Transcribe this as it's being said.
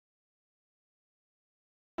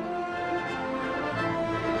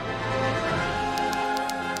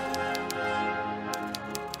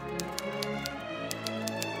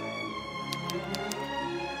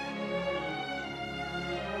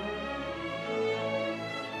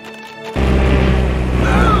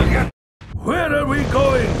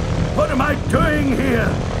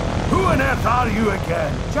are you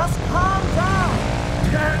again? Just calm down.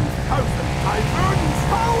 10,000 typhoons!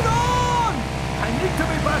 Hold on! I need to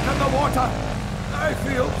be back in the water. I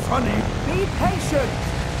feel funny. Be patient.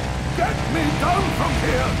 Get me down from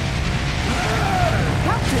here.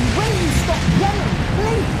 Captain, will you stop yelling,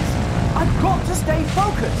 please? I've got to stay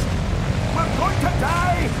focused. We're going to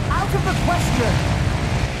die. Out of the question.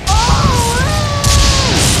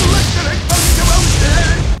 Listening to the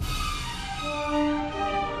mountain.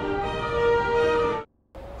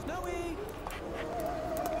 Snowy!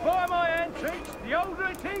 By my antiques, the older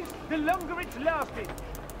it is, the longer it's lasting.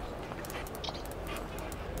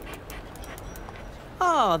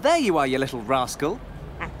 Ah, there you are, you little rascal.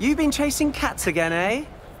 You've been chasing cats again, eh?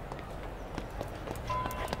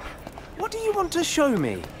 What do you want to show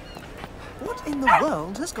me? What in the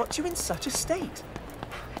world has got you in such a state?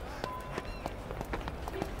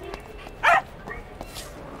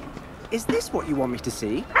 Is this what you want me to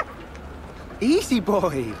see? Easy,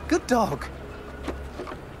 boy. Good dog.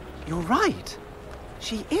 You're right.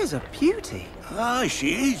 She is a beauty. Ah,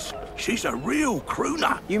 she is. She's a real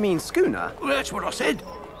crooner. You mean schooner? Well, that's what I said.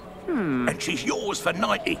 And she's yours for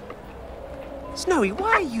 90. Snowy,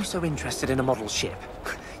 why are you so interested in a model ship?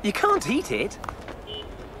 You can't eat it.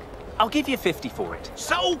 I'll give you 50 for it.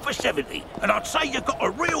 Sold for 70, and I'd say you got a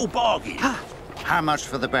real bargain. How much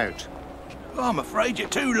for the boat? I'm afraid you're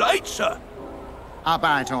too late, sir. I'll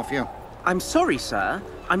buy it off you. I'm sorry, sir.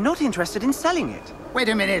 I'm not interested in selling it. Wait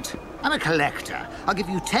a minute. I'm a collector. I'll give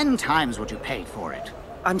you 10 times what you paid for it.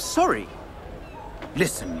 I'm sorry.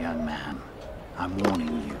 Listen, young man. I'm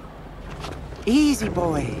warning you. Easy,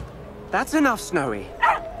 boy. That's enough, Snowy.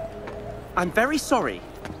 I'm very sorry.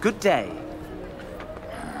 Good day.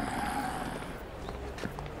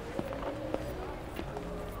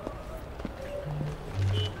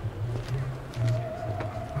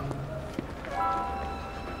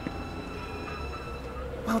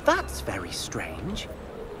 Well, that's very strange.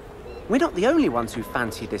 We're not the only ones who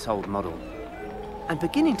fancy this old model. I'm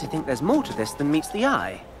beginning to think there's more to this than meets the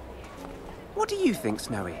eye. What do you think,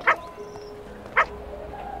 Snowy?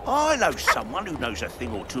 I know someone who knows a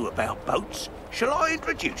thing or two about boats. Shall I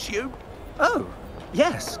introduce you? Oh,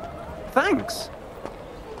 yes. Thanks.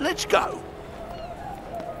 Let's go.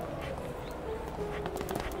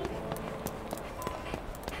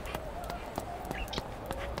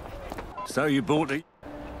 So you bought it?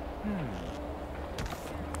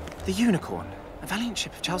 The Unicorn, a valiant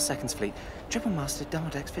ship of Charles II's fleet, triple-masted,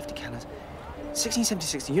 double-decks, 50 cannons.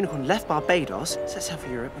 1676, the Unicorn left Barbados, set sail for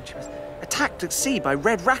Europe when she was attacked at sea by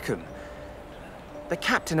Red Rackham. The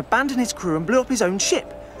captain abandoned his crew and blew up his own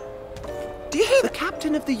ship. Do you hear? The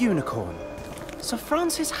captain of the Unicorn, Sir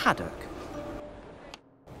Francis Haddock.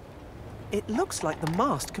 It looks like the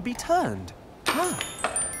mast could be turned. Ah.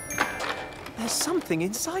 There's something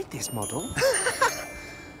inside this model.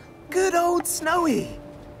 Good old Snowy.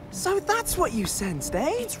 So that's what you sensed,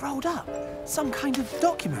 eh? It's rolled up. Some kind of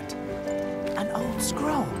document. An old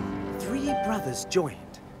scroll. 3 brothers joined.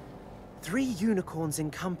 3 unicorns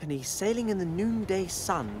in company sailing in the noonday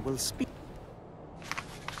sun will speak.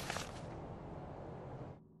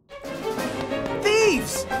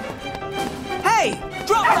 Thieves! Hey!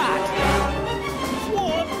 Drop that!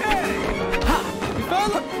 What? Ha! You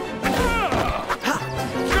found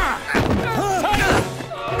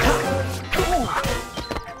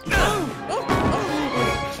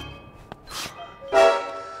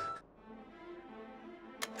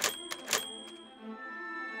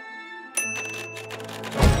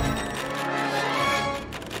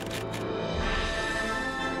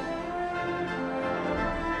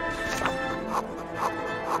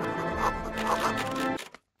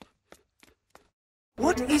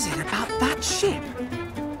What is it about that ship?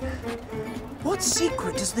 What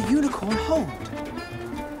secret does the Unicorn hold?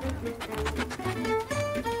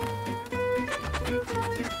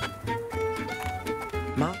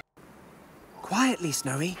 Ma? Quietly,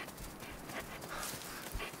 Snowy.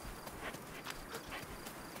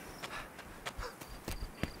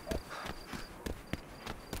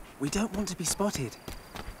 We don't want to be spotted.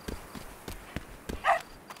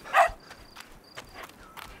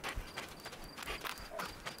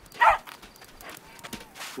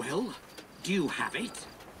 Well, do you have it?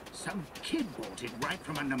 Some kid bought it right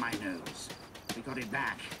from under my nose. We got it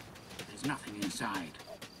back, but there's nothing inside.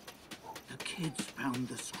 The kids found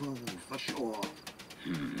the scroll for sure.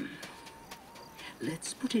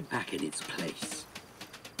 Let's put it back in its place.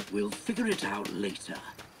 We'll figure it out later.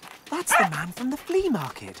 That's the man from the flea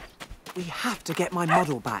market. We have to get my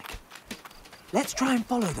model back. Let's try and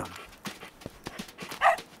follow them.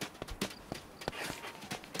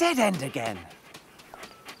 Dead end again.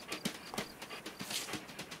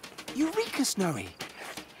 Eureka, Snowy!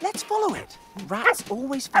 Let's follow it. Rats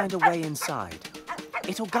always find a way inside.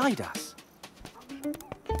 It'll guide us.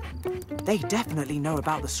 They definitely know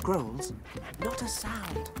about the scrolls. Not a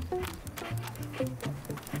sound.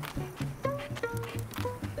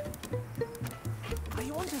 Are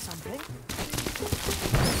you onto something?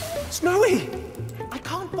 Snowy! I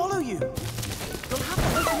can't follow you. You'll have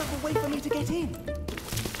to open up a way for me to get in.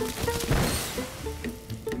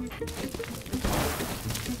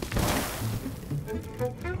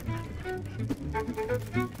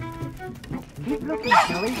 Keep looking,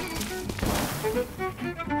 Snowy.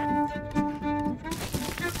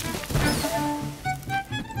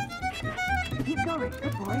 Keep going,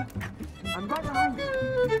 good boy. I'm right behind you.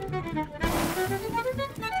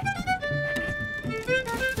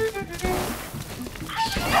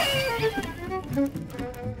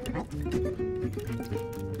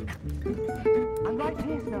 I'm right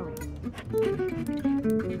here, Snowy.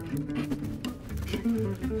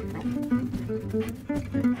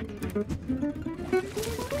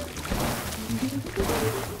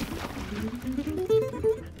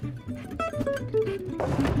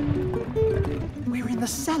 We're in the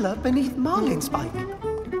cellar beneath Marlinspike.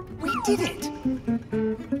 We did it!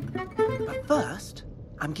 But first,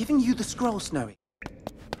 I'm giving you the scroll, Snowy.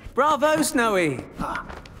 Bravo, Snowy!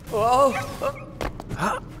 Whoa!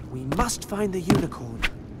 We must find the unicorn.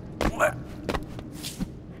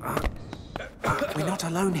 We're not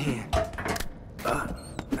alone here.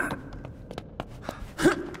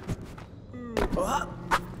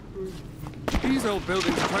 These old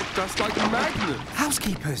buildings attract dust like magnets.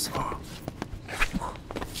 Housekeepers!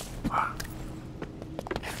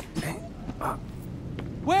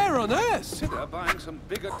 Where on earth? Consider buying some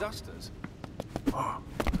bigger dusters. Huh?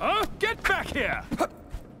 Get back here!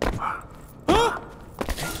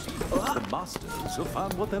 The masters have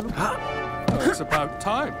found what they're looking for. It's about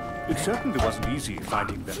time. It certainly wasn't easy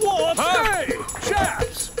finding them. What? Hey!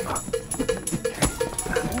 Chaps!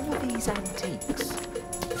 All these antiques.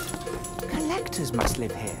 Collectors must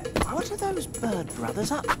live here. What are those Bird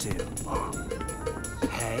brothers up to?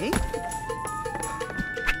 Hey?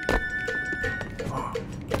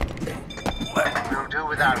 We'll do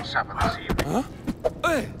without supper this evening. Huh?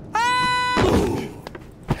 Hey!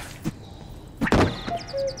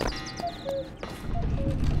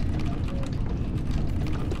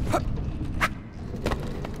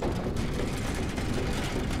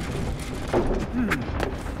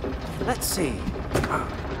 Let's see.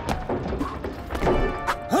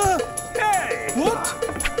 Hey! What?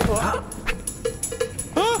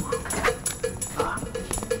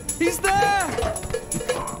 He's there!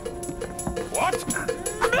 What?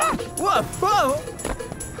 Whoa! Whoa!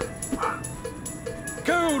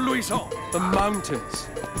 Go, Louison! The mountains.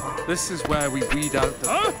 This is where we weed out the...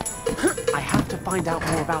 Huh? I have to find out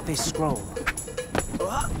more about this scroll.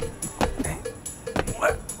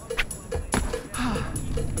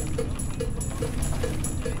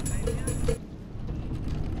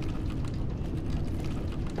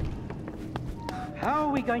 How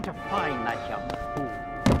are we going to find that young fool?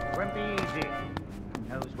 Won't be easy. Who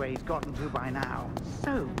knows where he's gotten to by now?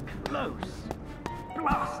 So close.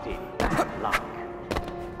 Blasted bad luck.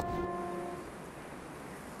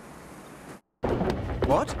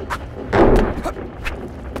 What?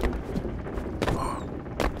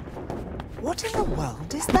 What in the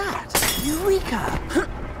world is that? Eureka!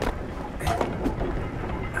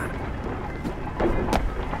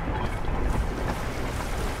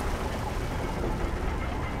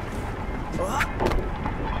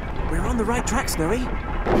 We're on the right track, Snowy.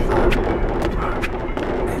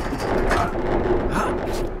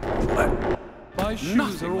 My shoes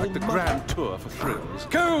Nothing are all like the grand tour for thrills.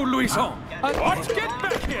 Go, Louison! What? Get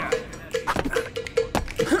back here!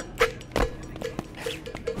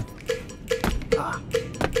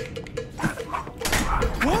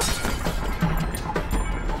 What?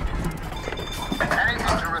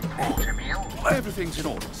 Anything to report, Emile? Everything's in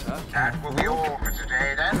order, sir. That will be all for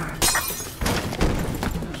today, then.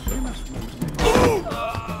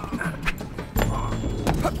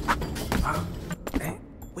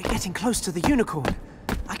 We're getting close to the unicorn.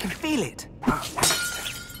 I can feel it.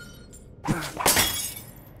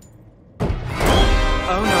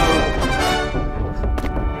 Oh no.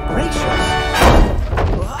 Gracious.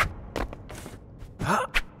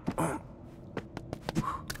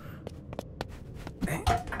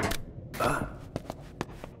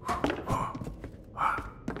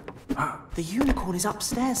 The unicorn is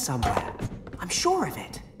upstairs somewhere. I'm sure of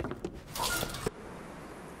it.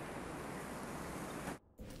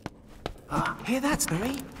 Hear that,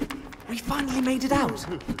 Snowy? We finally made it out.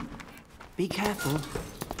 Be careful.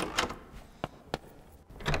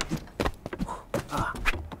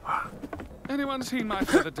 anyone seen my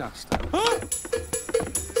feather duster? Huh?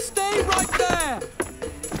 Stay right there!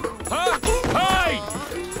 Huh? Hey!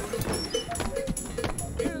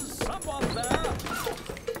 Is someone there?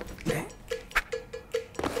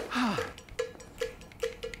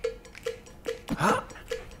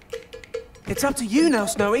 It's up to you now,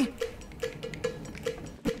 Snowy.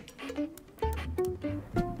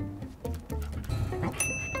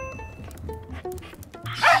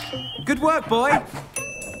 Good work, boy.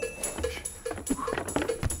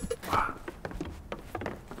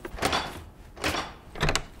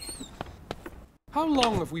 How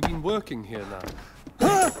long have we been working here now?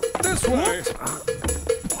 This way!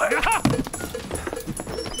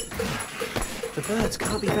 The birds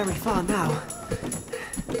can't be very far now.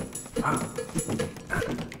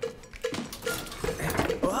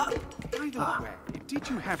 By the way, did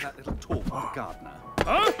you have that little talk with the gardener?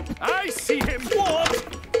 Huh? I see him!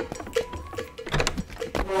 What?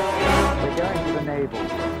 We're going to the naval.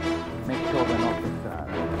 Make sure they're not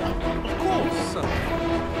disturbed. Of course, sir.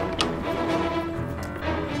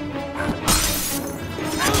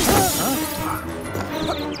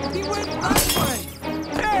 He went that way!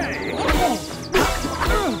 Hey!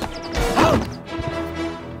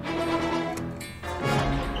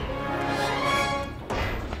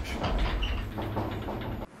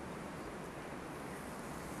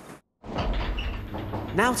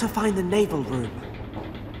 Now to find the naval room.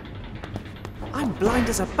 I'm blind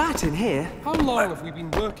as a bat in here. How long have we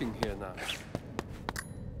been working here now?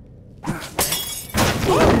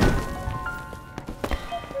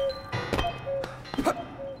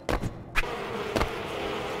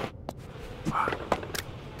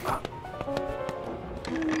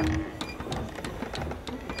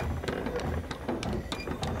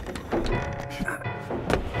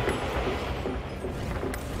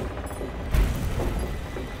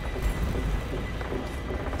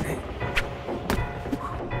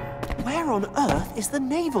 Where on earth is the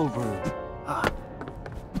naval room?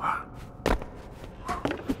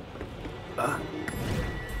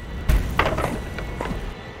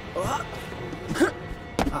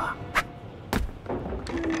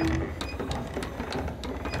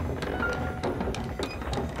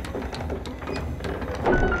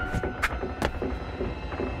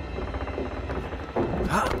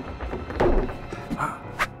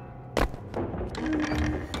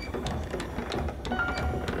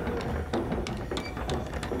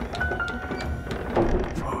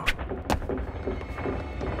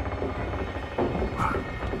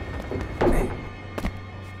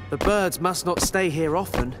 The birds must not stay here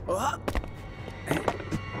often.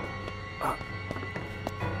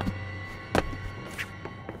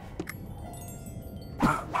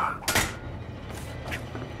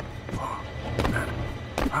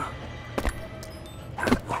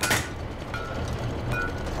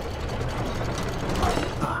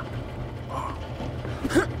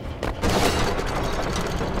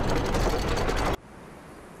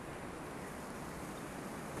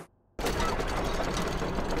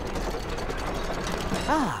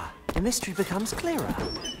 Ah, the mystery becomes clearer.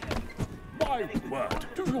 My word,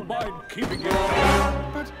 do you mind keeping it?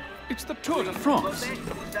 But it's the Tour de France.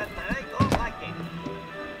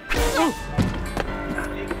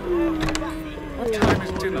 What time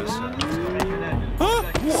is dinner, sir? Huh?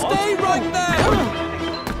 Stay right there!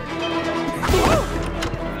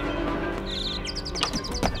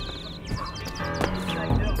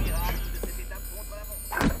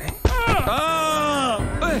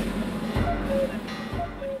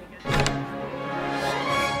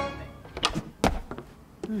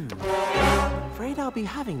 Afraid I'll be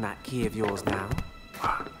having that key of yours now.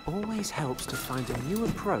 Always helps to find a new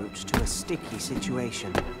approach to a sticky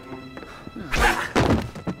situation.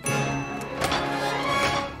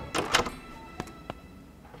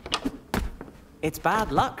 It's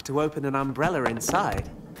bad luck to open an umbrella inside.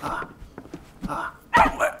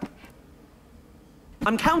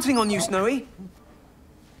 I'm counting on you, Snowy.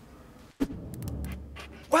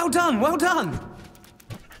 Well done, well done.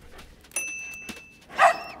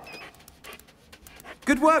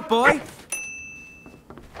 Good work, boy.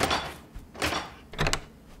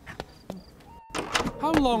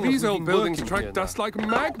 How long these old buildings attract dust like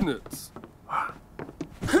magnets?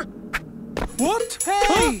 What?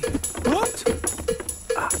 Hey! What?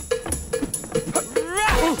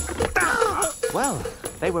 Well,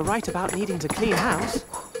 they were right about needing to clean house.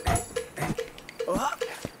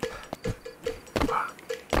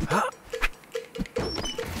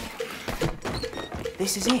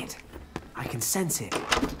 This is it. I can sense it.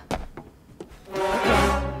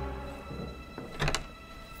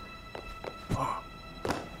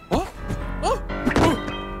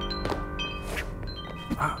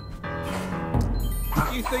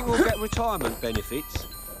 retirement benefits.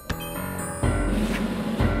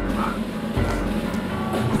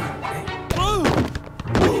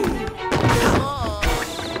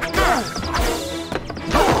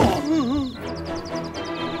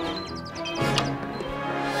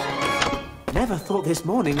 Never thought this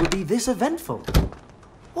morning would be this eventful.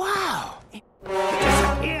 Wow!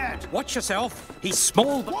 Disappeared! Watch yourself. He's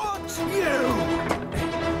small. What? You!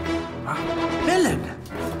 Villain!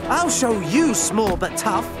 I'll show you small but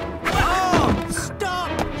tough. Oh! Stop!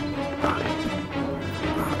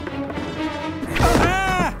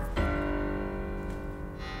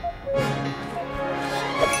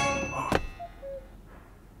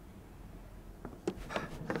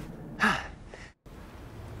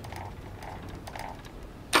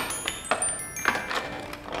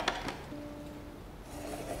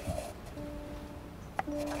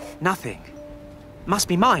 Nothing. Must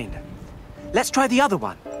be mine. Let's try the other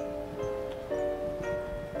one.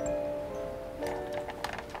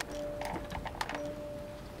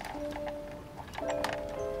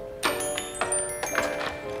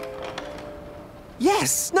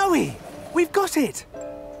 Yes, Snowy! We've got it!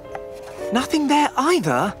 Nothing there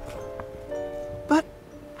either. But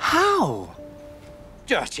how?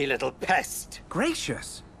 Dirty little pest.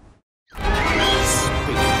 Gracious. Speak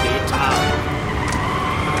it up.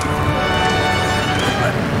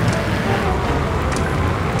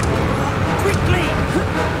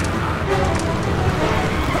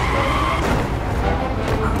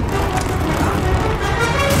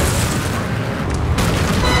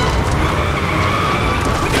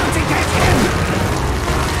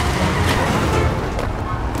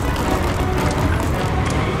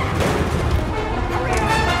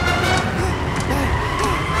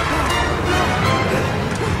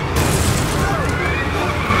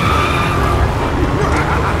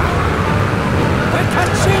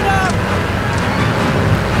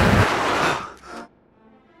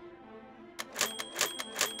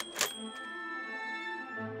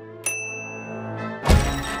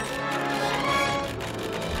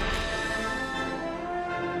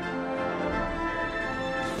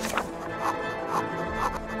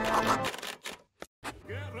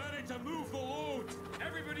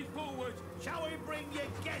 Shall we bring your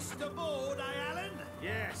guest aboard, eh, Alan?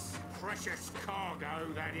 Yes, precious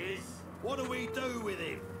cargo, that is. What do we do with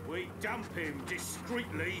him? We dump him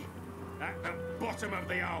discreetly at the bottom of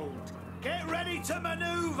the hold. Get ready to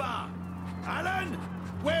maneuver! Alan,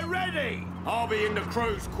 we're ready! I'll be in the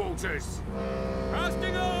crew's quarters.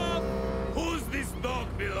 Casting off! Who's this dog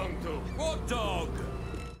belong to? What dog?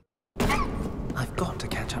 I've got to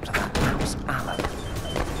catch up to that mouse, Alan.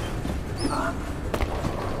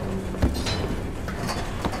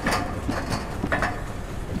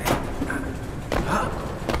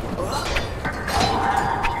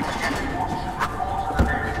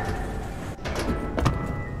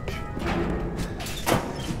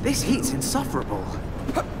 This heat's insufferable.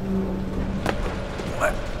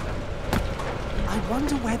 I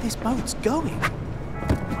wonder where this boat's going.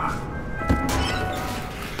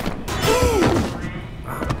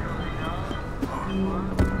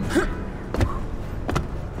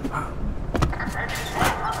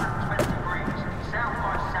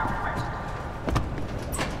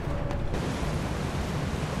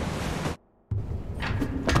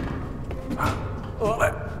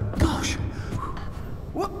 Gosh.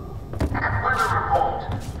 What? Weather report.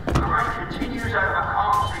 The rain continues over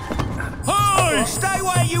Calm Street. Hey! Stay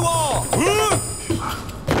where you are!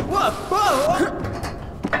 Whoa! Whoa!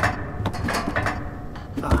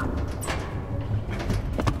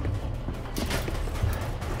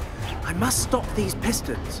 I must stop these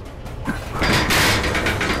pistons.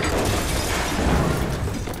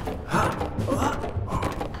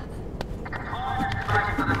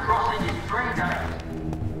 Time for the crossing is 3 days.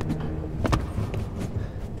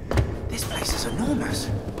 This place is enormous.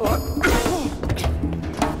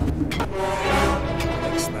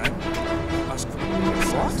 Next man. Ask for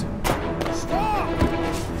what? Stop!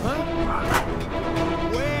 Huh?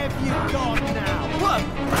 Where have you gone now? What?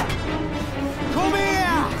 Come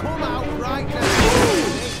here! Come out right now!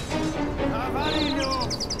 I've had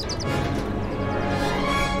enough!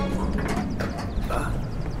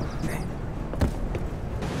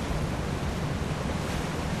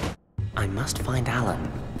 I must find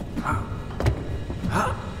Alan.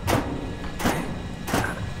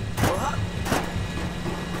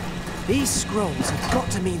 These scrolls have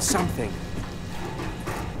got to mean something.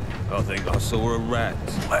 I think I saw a rat.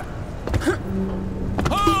 Hey!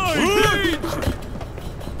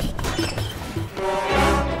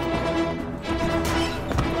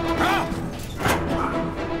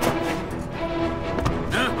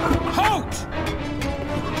 Halt!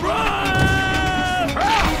 Run!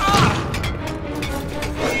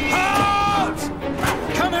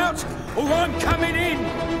 coming in!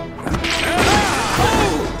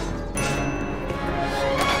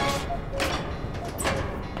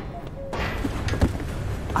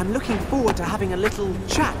 I'm looking forward to having a little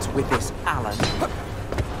chat with this Alan.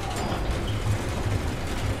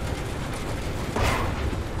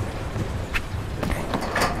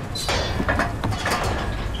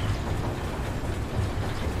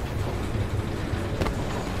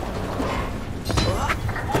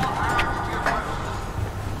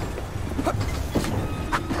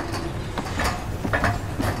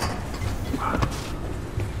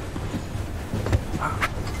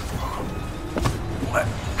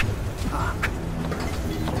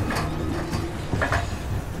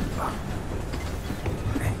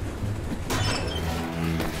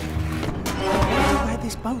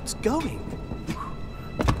 Boat's going.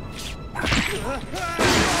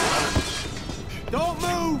 Don't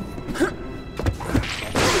move!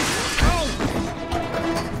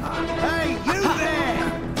 Hey, you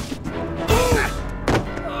there!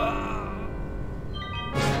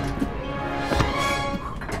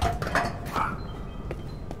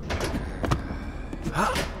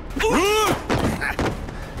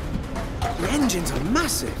 The engines are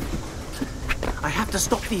massive. I have to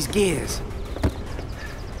stop these gears.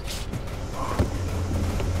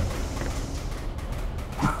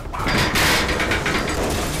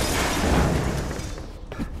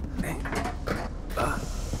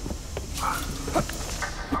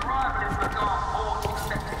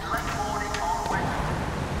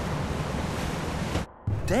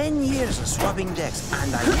 Swabbing decks,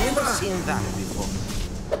 and I've never seen that before.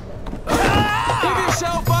 Give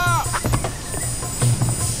yourself up!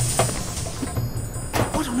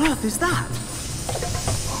 What on earth is that?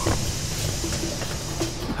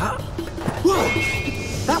 Whoa!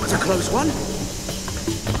 That was a close one.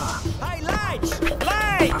 Hey, lads!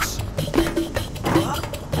 Lads!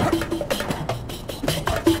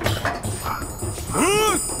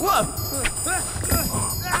 Whoa!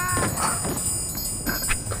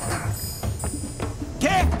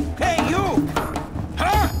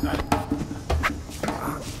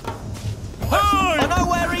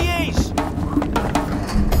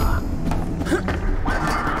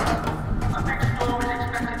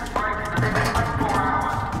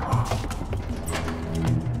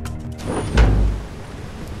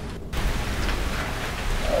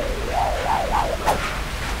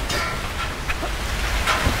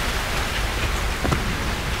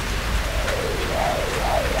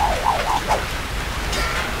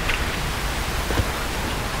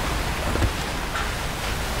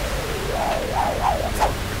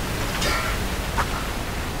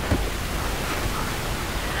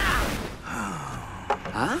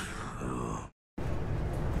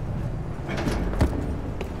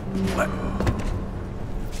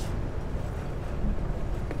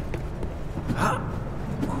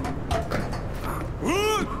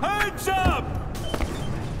 Hands up!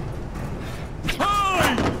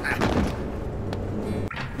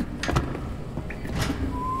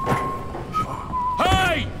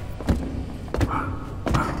 Hey!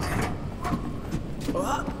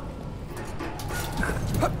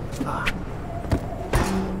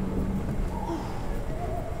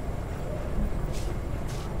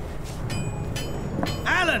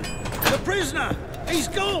 Alan! The prisoner! He's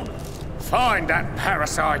gone! Find that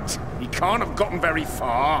parasite. He can't have gotten very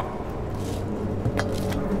far.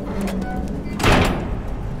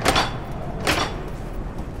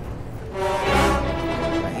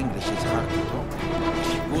 My English is hard to talk.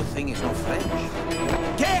 Good thing it's not French.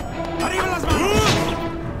 ¿Qué? ¡Arriba las manos!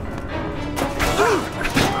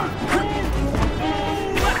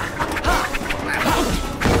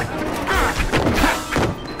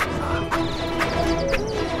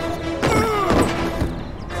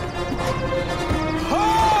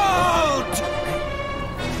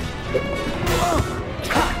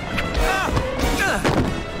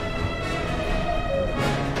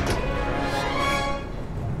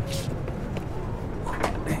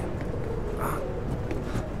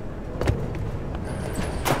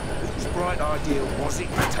 Idea was it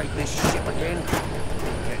to take this ship again?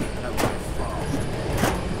 Get it nowhere fast.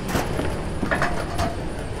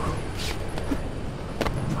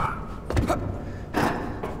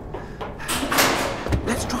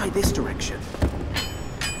 Let's try this direction.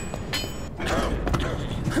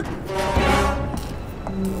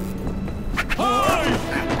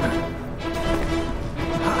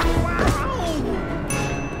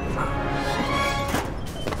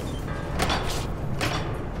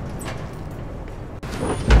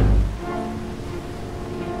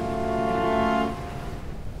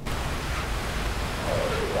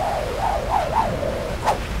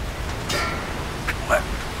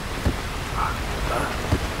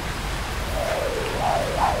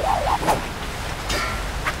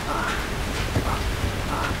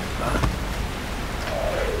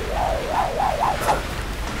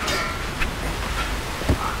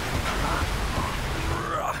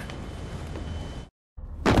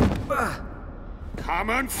 Come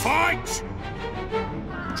and fight!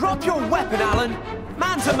 Drop your weapon, Alan!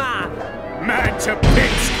 Man to man! Man to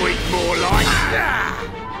pipsqueak, more like!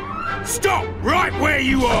 Stop right where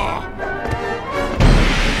you are!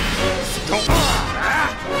 Stop!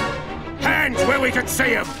 Hands where we can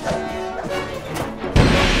see them!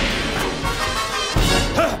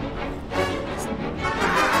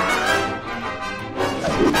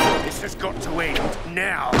 This has got to end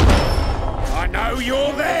now! I know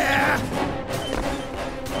you're there!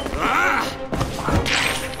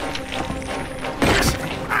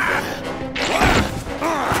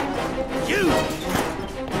 You!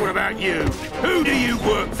 What about you? Who do you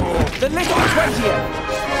work for? The Little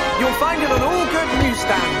 20th! You'll find it on all good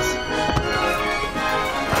newsstands.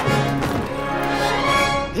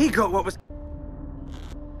 He got what was...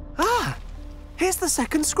 Ah! Here's the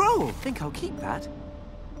second scroll. Think I'll keep that.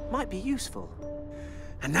 Might be useful.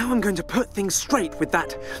 And now I'm going to put things straight with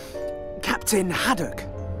that Captain Haddock.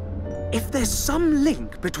 If there's some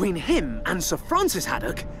link between him and Sir Francis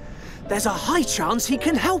Haddock, there's a high chance he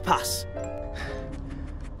can help us.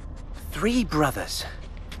 3 brothers.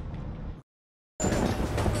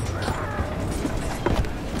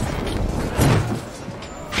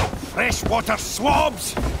 Freshwater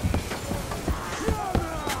swabs!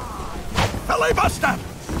 Filibuster!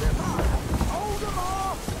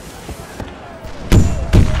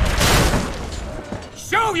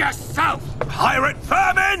 Show yourself! Pirate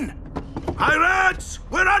vermin! Pirates!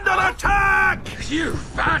 We're under attack! You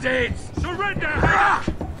fatties! Surrender!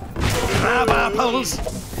 Crab apples!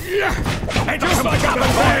 Just like up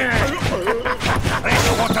and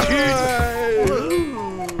Freshwater food!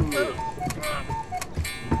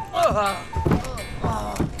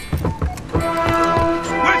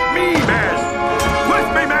 With me, man! With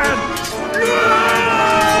me, man!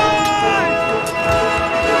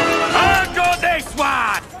 I've got this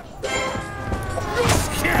one!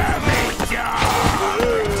 Scare me, John!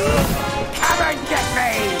 Come and get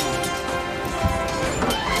me!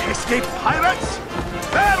 Escape pirates!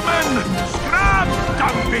 Vermin! Scrab!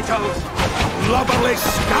 Dung beetles! Lubberly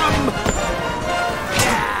scum!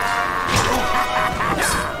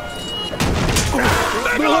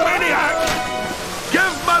 Megalomaniac!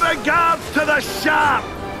 Give my regards to the sharp!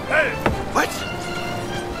 What?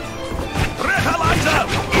 Breathalyzer!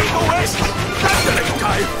 Egoist! Thundering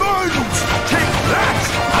typhoons! Take that,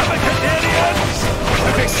 Abacadarians!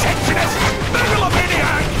 Vivisectionist!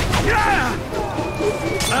 Megalomaniac! Yeah!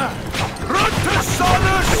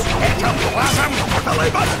 Brontosaurus! Ectoplasm!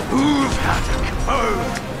 Philibus! Hoof Haddock! Oh!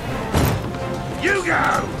 You go!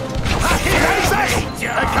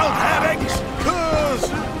 Pickled herrings!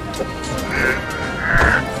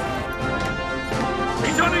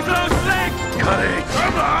 He's on his last leg! Courage!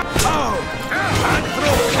 Come on! Oh!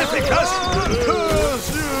 Anthropithecus!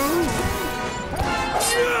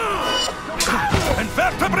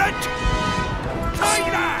 Invertebrate!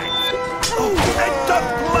 Tyrant!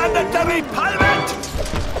 Interplanetary pirate!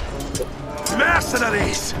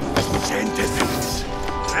 Mercenaries! Centipedes!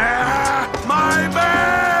 My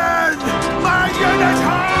men! My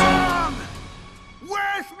unicorn!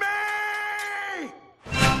 With me!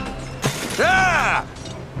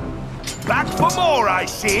 Back for more, I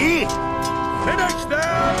see! Finish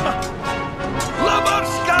them! Lubber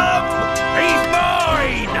scum! He's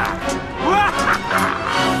mine!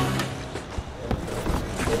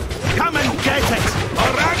 Come and get it!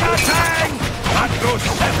 Orangutan!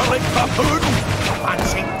 Macrocephalic baboon!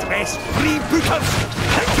 Fancy dress freebooters!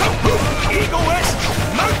 Nincompoop! Egoist!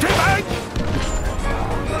 Mountebank!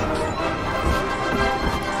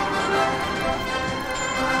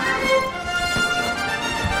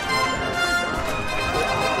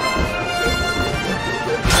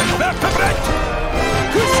 Invertebrate!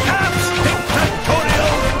 Goosecamps!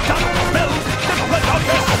 Dictatorial! Duck-billed!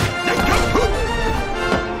 Diplodocus! Nincompoop!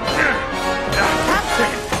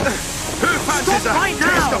 Captain! Who fancies a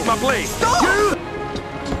taste of my blade? Stop! You?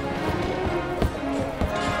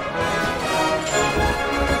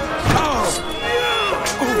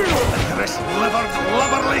 This livered,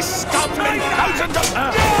 lubberly scum! Thousands of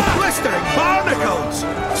blistering barnacles!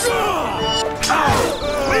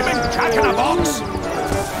 Flaming jack in a box!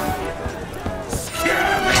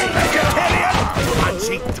 Scare me, vegetarian!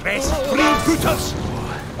 Fancy dress freebooters!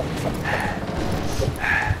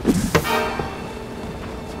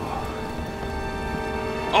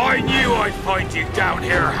 I knew I'd find you down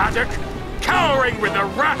here, Haddock! Cowering with the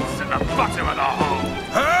rats at the bottom of the hole!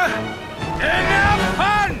 Huh? Enough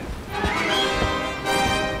fun!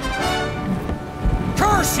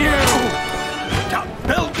 Curse you!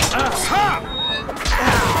 Built a hub!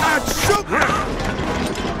 And super!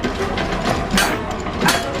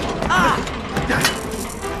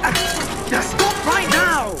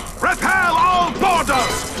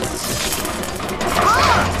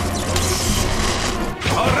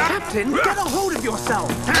 Captain, get a hold of yourself!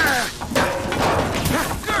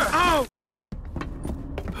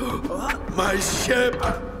 My ship!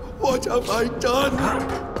 What have I done?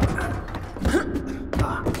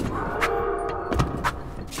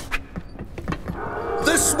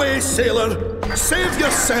 This way, sailor! Save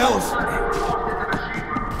yourself!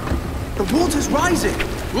 The water's rising!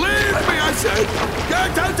 Leave me, I said!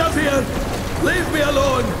 Get out of here! Leave me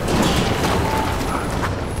alone!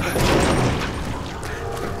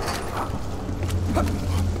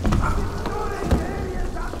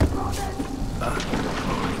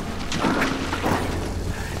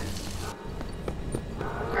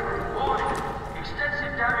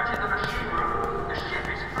 Extensive damage in the machine room. The ship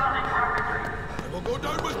is flooding rapidly. I will go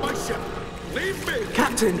down with my ship. Leave me!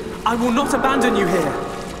 Captain, I will not abandon you here.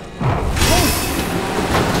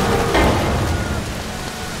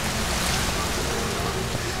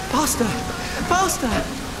 Faster! Faster!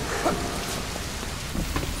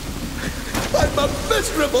 I'm a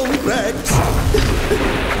miserable wretch!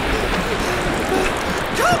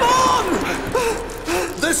 Come on!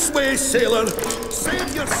 This way, sailor!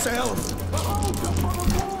 Save yourself!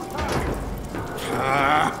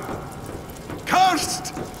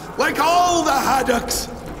 Cursed! Like all the haddocks!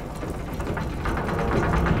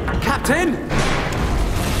 Captain!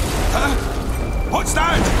 Huh? What's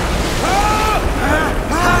that?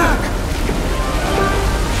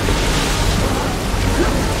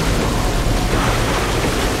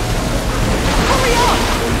 Hurry up!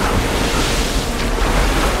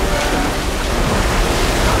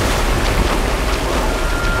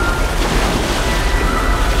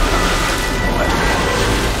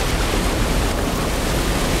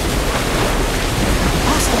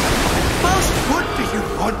 What do you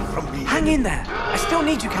want from me? Hang in there. I still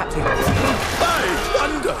need you, Captain. By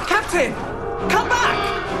thunder! Captain! Come back!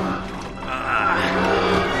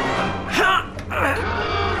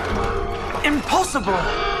 Impossible!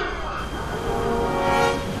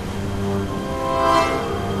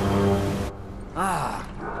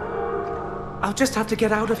 I'll just have to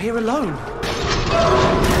get out of here alone.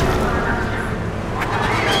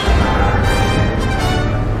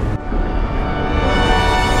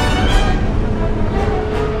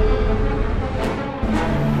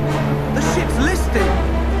 The ship's listed!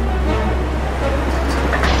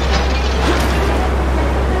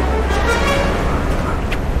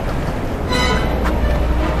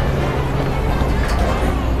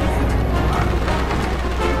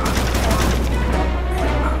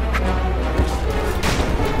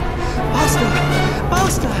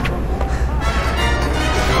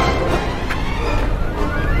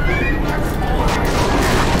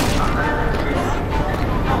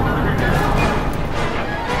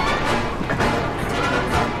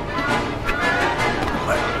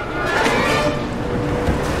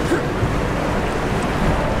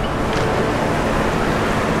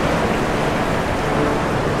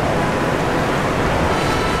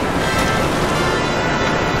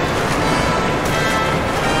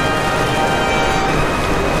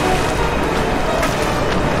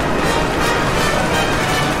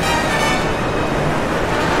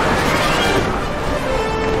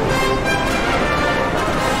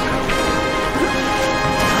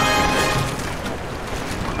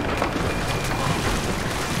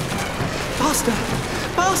 Faster!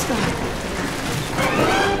 Faster!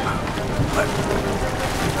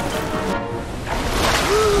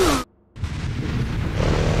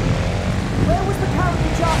 Where was the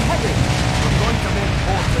Karaboudjan headed? We're going to make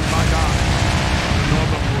port in Bagar.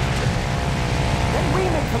 Northernmost tip. Then we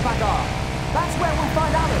make for Bagar. That's where we'll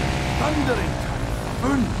find Alan. Thundering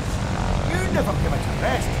typhoons. You never give it a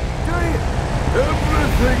rest, do you?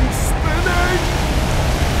 Everything's spinning!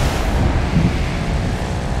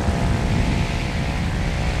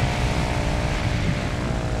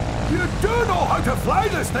 You do know how to fly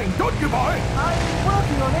this thing, don't you, boy? I'm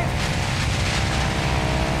working on it.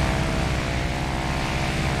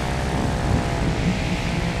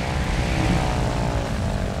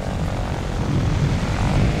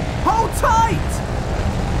 Hold tight!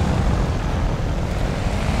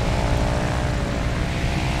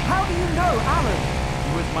 How do you know Alan?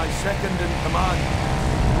 He was my second in command.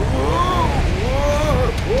 Whoa! Whoa!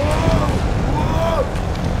 Whoa! Whoa!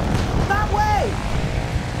 That way!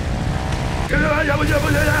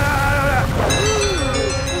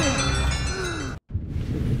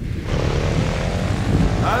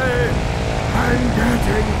 I'm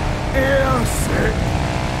getting airsick.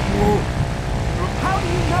 How do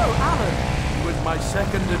you know Alan? He was my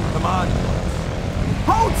second in command.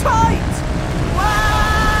 Hold tight!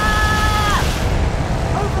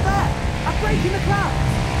 Over there! A break in the clouds!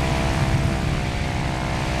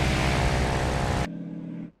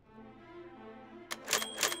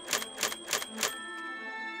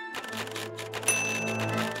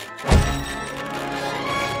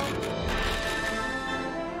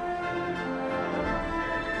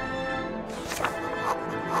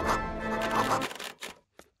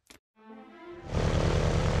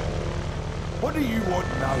 do you want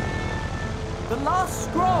now? The last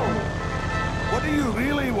scroll! What do you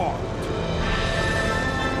really want?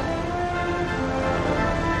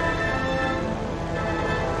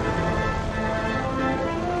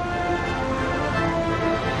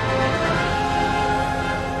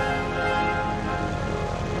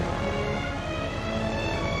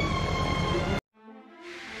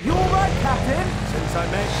 You all right, Captain? Since I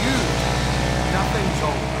met you, nothing's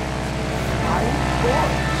all right.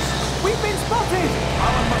 We've been spotted!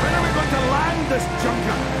 Alan, when are we going to land this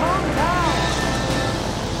junker? Calm down!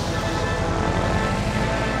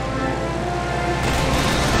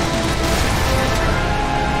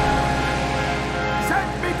 Set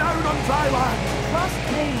me down on dry land! Trust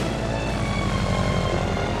me!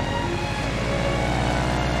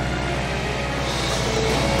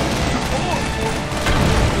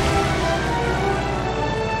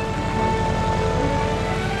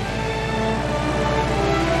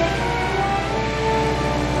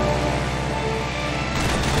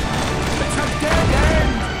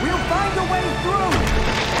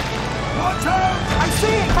 I see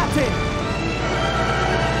it, Captain!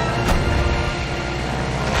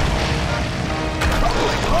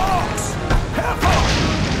 Holy hawks! Careful!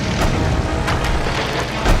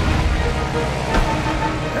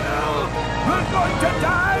 Hell! We're going to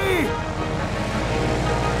die!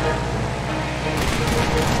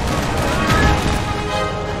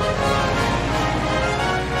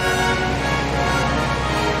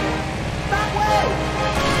 That way!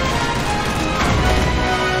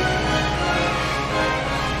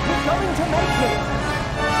 Going to make it!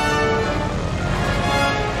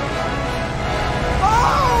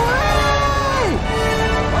 Oh, hey!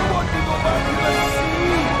 I want to go back to the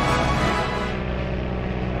sea!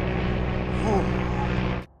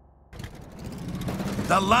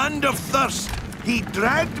 The land of thirst! He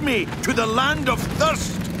dragged me to the land of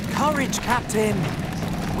thirst! Courage, Captain.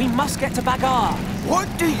 We must get to Bagar. What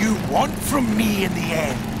do you want from me in the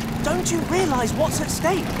end? Don't you realize what's at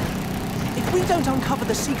stake? If we don't uncover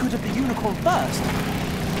the secret of the unicorn first,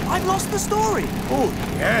 I've lost the story. Oh,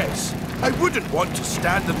 yes. I wouldn't want to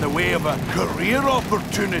stand in the way of a career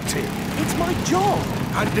opportunity. It's my job.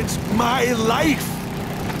 And it's my life.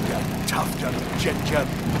 You tufted ginger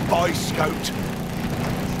Boy Scout.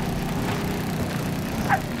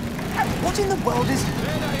 What in the world is...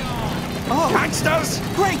 Oh. Gangsters!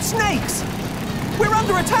 Great snakes! We're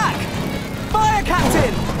under attack! Fire,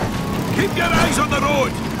 Captain! Keep your eyes on the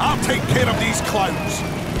road. I'll take care of these clowns.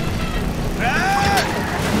 Ah!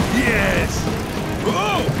 Yes!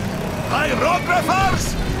 Oh!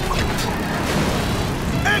 Hierographers!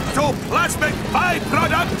 Ectoplasmic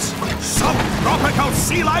byproducts! Subtropical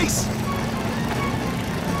sea lice!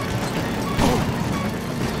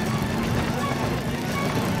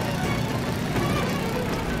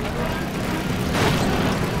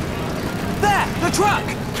 There! The truck!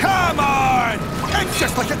 Come on! It's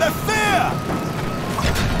just like at the fair!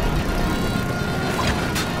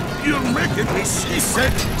 You're making me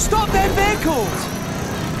seasick! Stop their vehicles!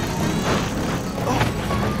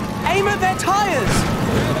 Aim at their tires!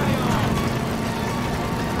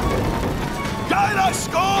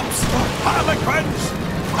 Gyroscopes! Harlequins!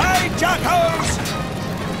 Hijackers!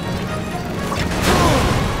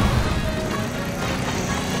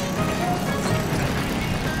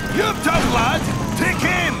 You've done, lad! Take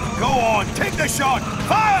aim! Go on, take the shot!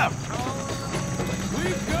 Fire!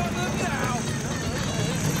 We've got them now!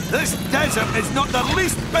 This desert is not the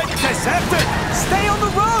least bit deserted! Stay on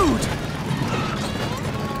the road!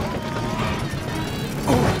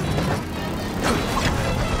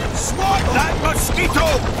 Swat that mosquito!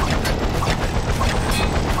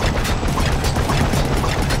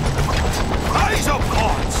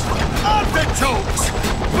 Isopods! Artichokes!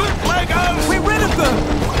 Bootleggers! We're rid of them!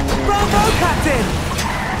 Bravo, Captain!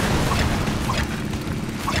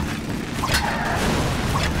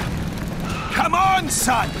 Come on,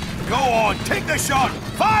 son! Go on, take the shot!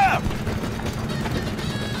 Fire!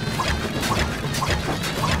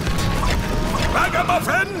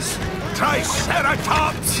 Ragamuffins!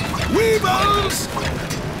 Triceratops! Weevils!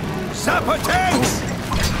 Zapotecs!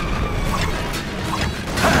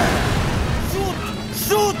 Shoot!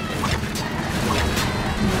 Shoot!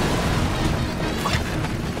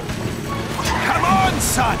 Come on,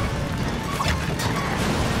 son!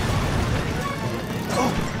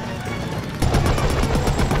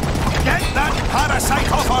 Get that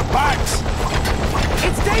parasite off our backs!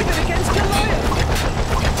 It's David against Goliath!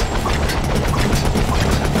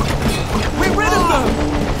 We're rid of them!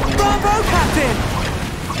 Bravo, Captain!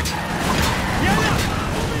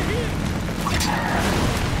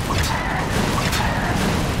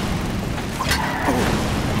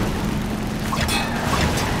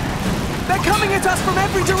 us from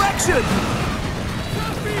every direction!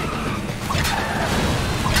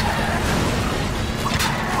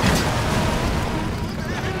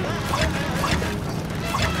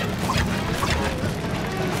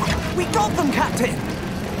 We got them, Captain!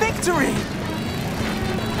 Victory!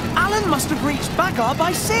 Alan must have reached Bagar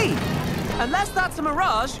by sea. Unless that's a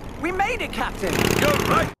mirage, we made it, Captain. You're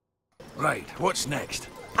right. Right, what's next?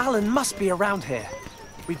 Alan must be around here.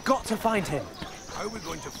 We've got to find him. How are we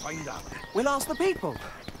going to find Alan? We'll ask the people.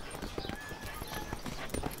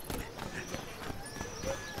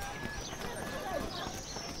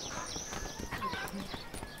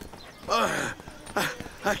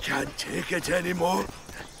 I can't take it anymore.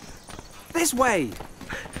 This way!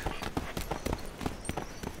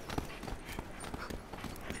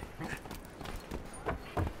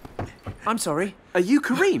 I'm sorry, are you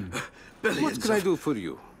Kareem? What can I do for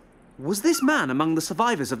you? Was this man among the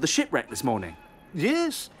survivors of the shipwreck this morning?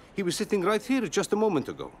 Yes, he was sitting right here just a moment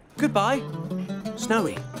ago. Goodbye.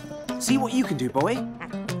 Snowy, see what you can do, boy.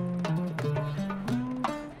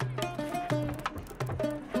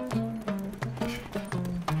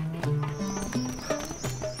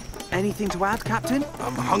 Anything to add, Captain?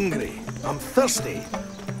 I'm hungry, I'm thirsty,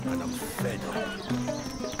 and I'm fed up.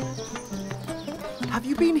 Have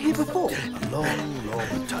you been here before? A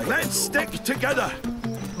long time. Let's stick together!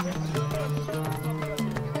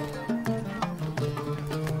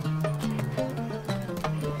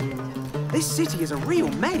 This city is a real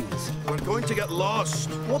maze. We're going to get lost.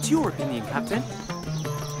 What's your opinion, Captain?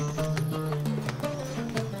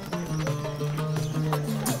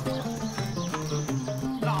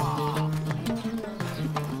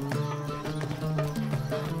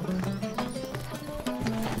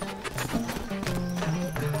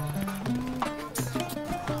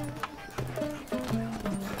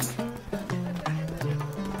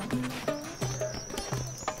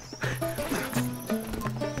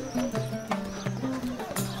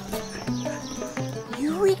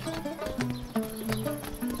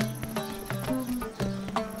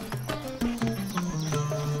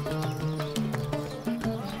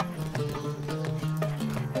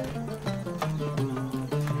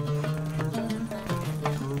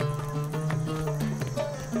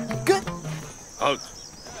 Out.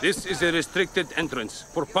 This is a restricted entrance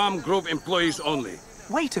for Palm Grove employees only.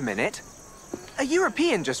 Wait a minute. A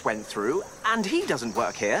European just went through, and he doesn't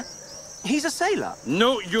work here. He's a sailor.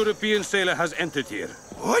 No European sailor has entered here.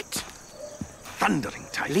 What? Thundering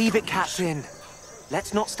type. Leave it, Captain.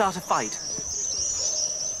 Let's not start a fight.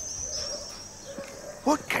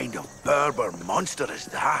 What kind of Berber monster is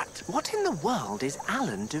that? What in the world is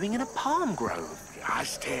Alan doing in a palm grove?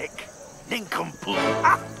 Aztec. Nincompoop.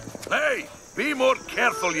 Ah! Hey! Be more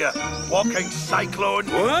careful, you walking cyclone.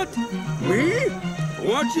 What? Me?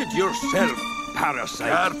 Watch it yourself,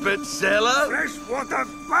 parasite. Carpet seller? Freshwater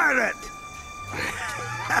pirate!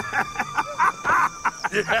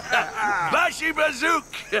 Bashi Bazook!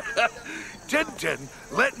 Tintin,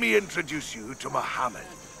 let me introduce you to Mohammed,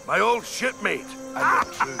 my old shipmate and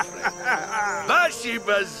a true friend. Bashi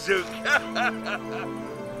Bazook!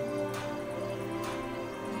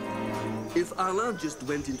 If Alan just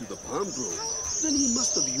went into the palm grove, then he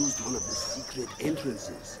must have used one of the secret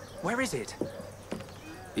entrances. Where is it?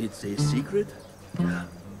 It's a secret,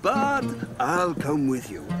 but I'll come with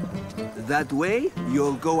you. That way,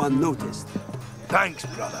 you'll go unnoticed. Thanks,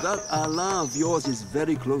 brother. That Allah of yours is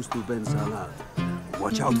very close to Ben Salah.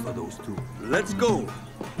 Watch out for those two. Let's go.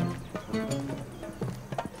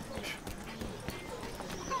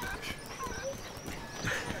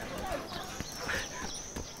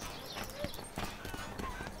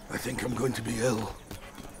 I think I'm going to be ill.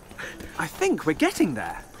 I think we're getting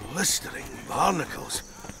there. Blistering barnacles.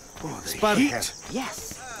 Oh, the Sparhead. heat.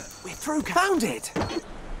 Yes. We're through. Found it.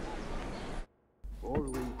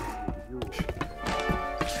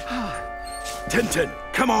 Tintin,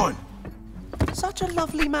 come on. Such a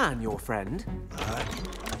lovely man, your friend.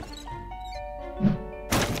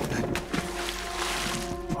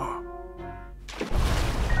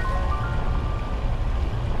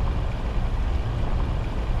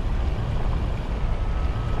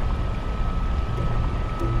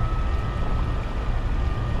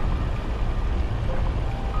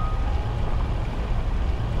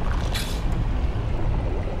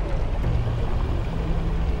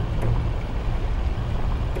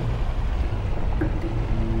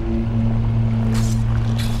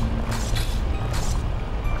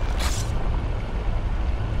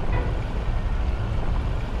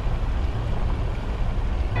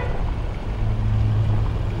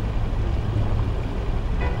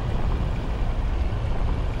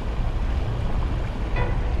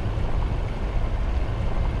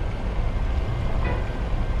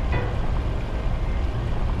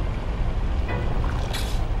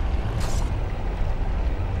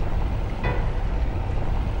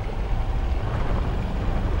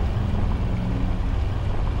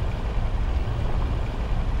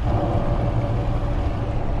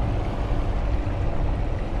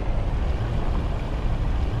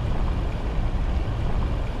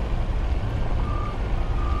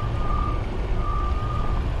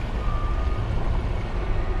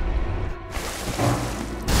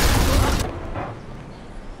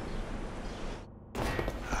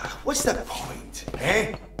 What's the point,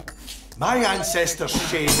 eh? My ancestors'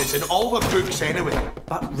 shame is in all the books anyway.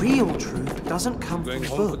 But real truth doesn't come from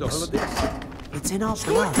books. It's in our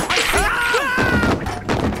blood.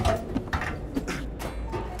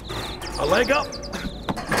 A leg up.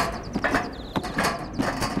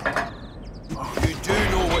 You do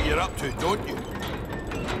know what you're up to, don't you?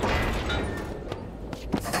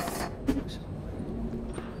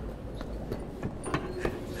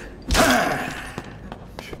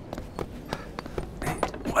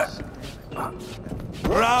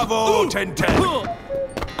 Bravo, Tintin!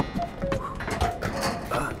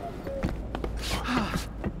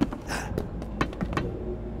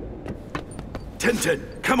 Tintin,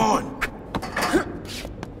 come on!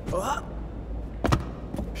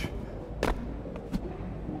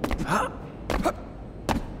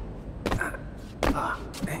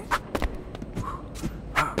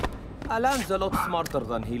 Alan's a lot smarter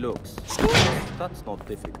than he looks. That's not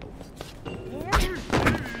difficult.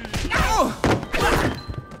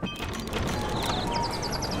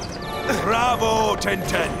 Bravo,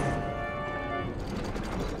 Tintin!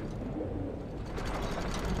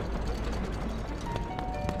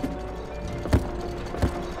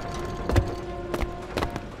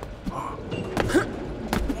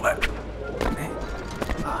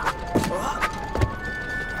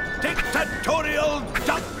 Dictatorial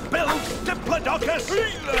duck-billed diplodocus!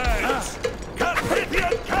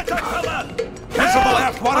 Carpathian caterpillar! Miserable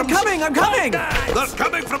earthworms! I'm coming! They're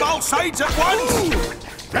coming from all sides at once!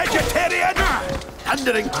 Vegetarian!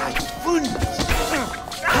 Thundering typhoons!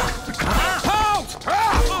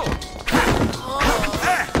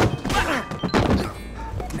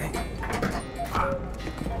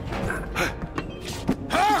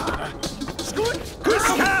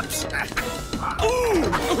 Goose caps! Ooh!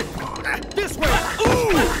 This way!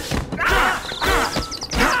 Ooh!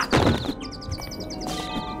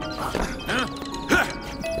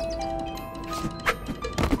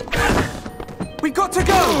 We got to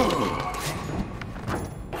go!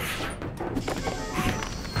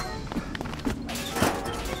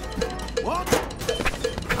 What?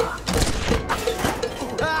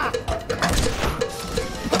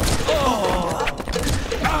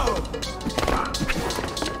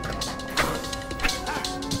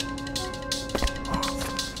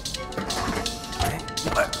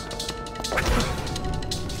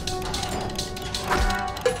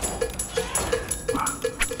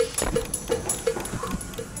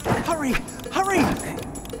 Hurry! Hurry!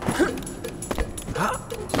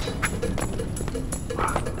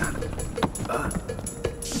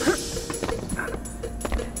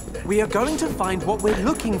 We are going to find what we're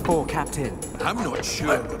looking for, Captain. I'm not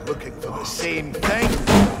sure we're looking for the same thing.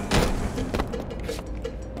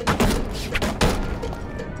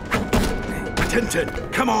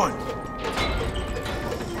 Tintin, come on!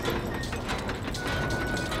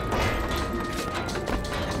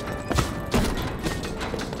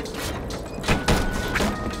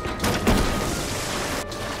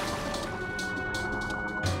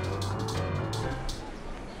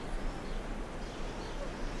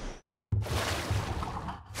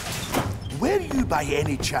 Were you, by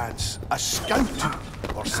any chance, a scout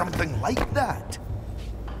or something like that?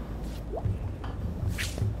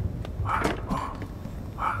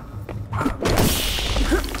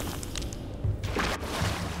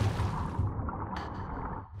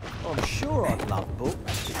 I'm sure I'd love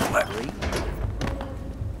books.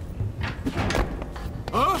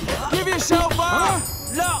 Huh? Give yourself up!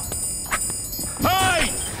 No!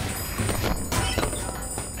 Hey!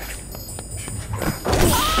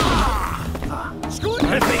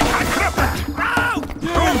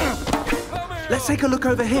 Let's take a look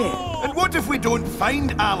over here. And what if we don't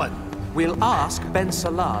find Alan? We'll ask Ben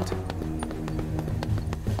Salad.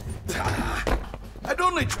 I'd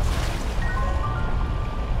only...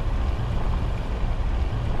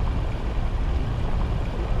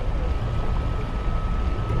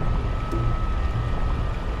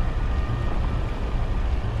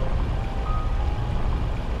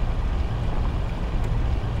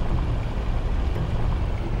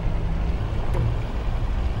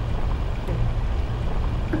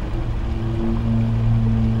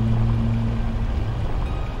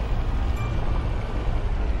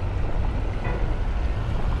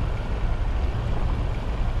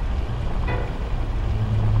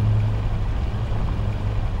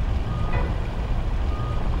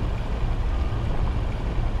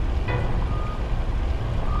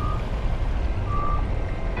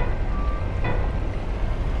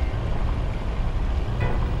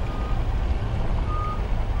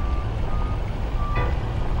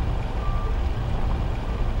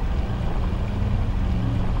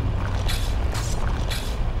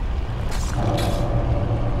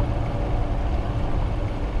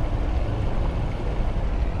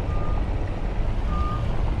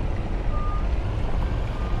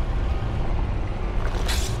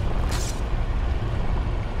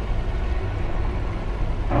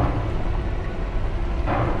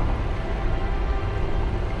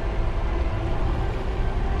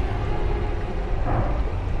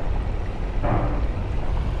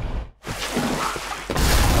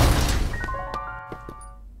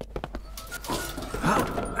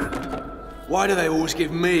 Why do they always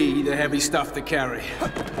give me the heavy stuff to carry?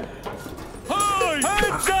 Hey!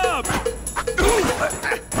 Hands up!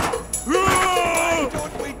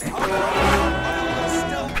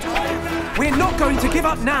 We're not going to give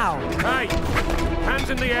up now! Hey! Hands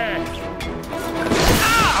in the air!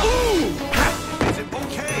 Is it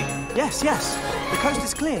okay? Yes, yes. The coast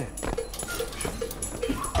is clear.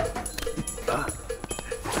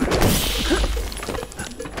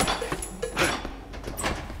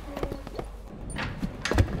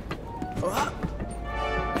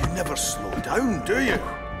 You never slow down, do you?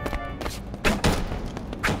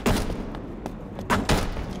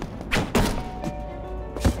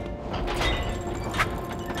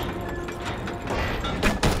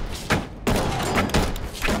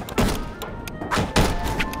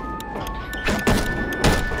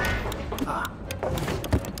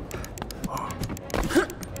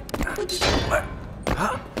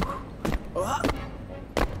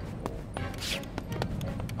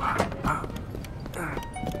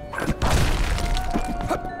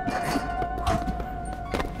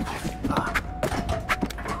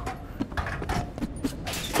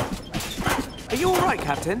 Are you all right,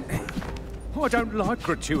 Captain? I don't like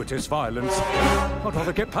gratuitous violence. I'd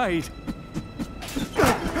rather get paid.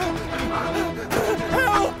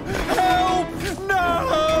 Help! Help!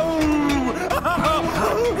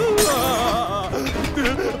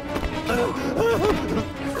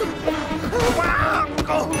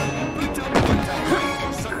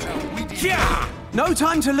 No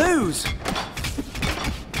time to lose!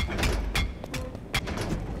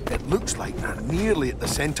 It looks like we're nearly at the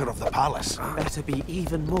centre of the palace. Better be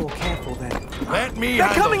even more careful then. Let me They're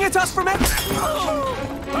handle coming at us from it!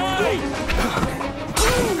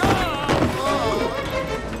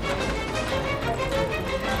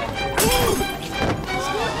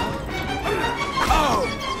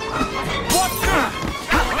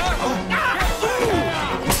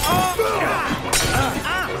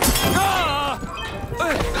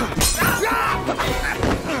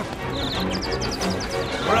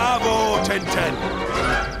 Bravo, Tintin!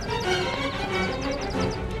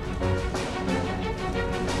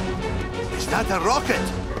 Is that a rocket?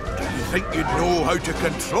 Do you think you'd know how to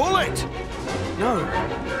control it? No.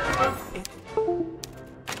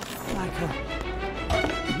 It's like a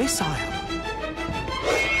missile.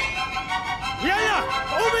 Yeah!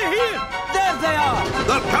 Over here! There they are!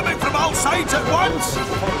 They're coming from all sides at once!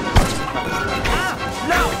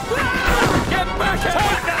 No! Get back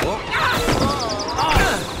here!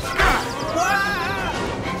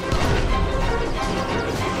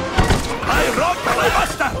 I rock the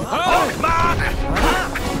buster! Oh, man!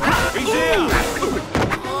 He's here!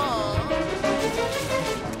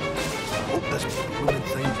 Hope this blooming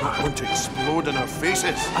thing's not going to explode in our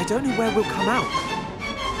faces. I don't know where we'll come out.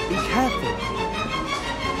 Be careful.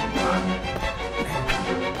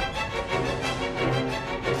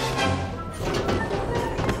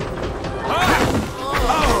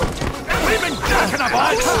 We've been jacking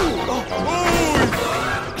about!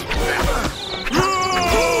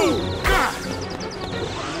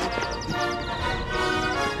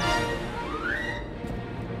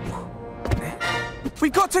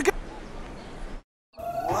 We've got to go!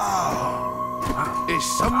 Wow! Is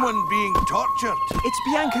someone being tortured? It's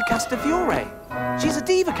Bianca Castafiore. She's a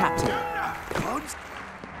diva captain.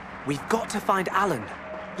 We've got to find Alan.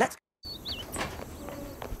 Let's...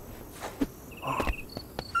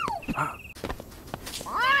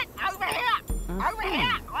 Over here! Over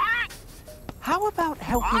here! How about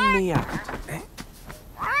helping me out?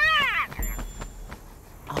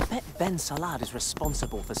 I'll bet Ben Salad is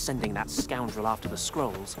responsible for sending that scoundrel after the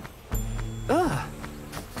scrolls. Ugh.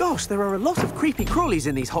 Gosh, there are a lot of creepy crawlies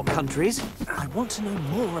in these hot countries. I want to know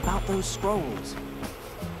more about those scrolls.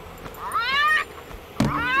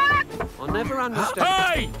 I'll never understand.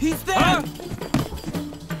 Hey! He's there!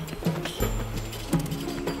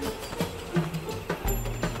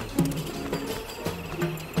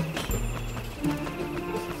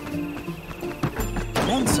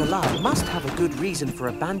 Ben Salad must have a good reason for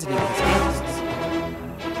abandoning his guests.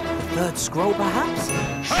 The third scroll, perhaps?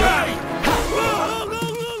 Hey!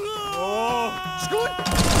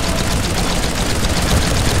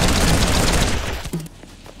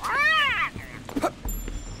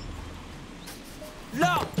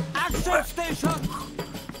 No! Action station!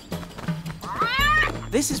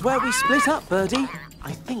 This is where we split up, Birdie.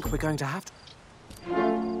 I think we're going to have to...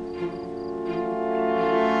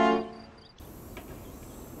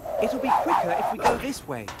 It'll be quicker if we go this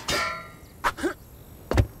way.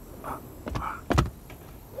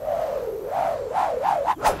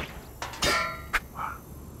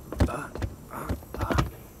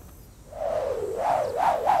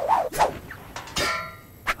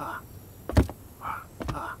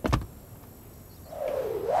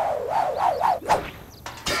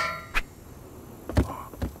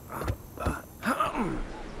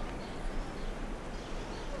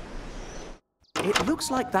 Looks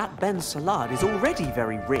like that Ben Salad is already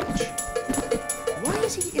very rich. Why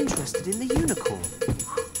is he interested in the unicorn?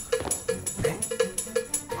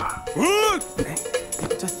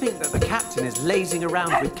 To think that the captain is lazing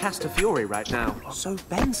around with Castafiore right now. So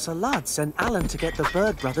Ben Salad sent Alan to get the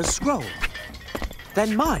Bird Brothers scroll.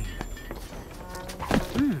 Then mine.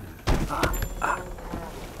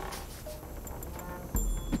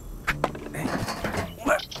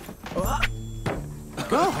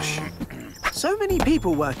 Gosh, so many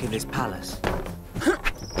people work in this palace.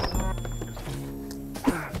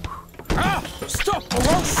 Stop!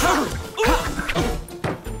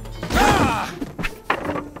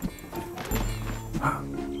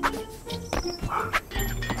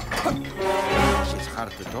 She's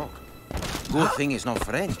hard to talk. Good thing it's not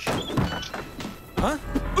French. Huh?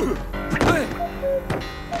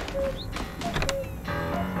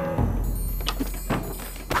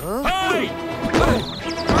 Hey!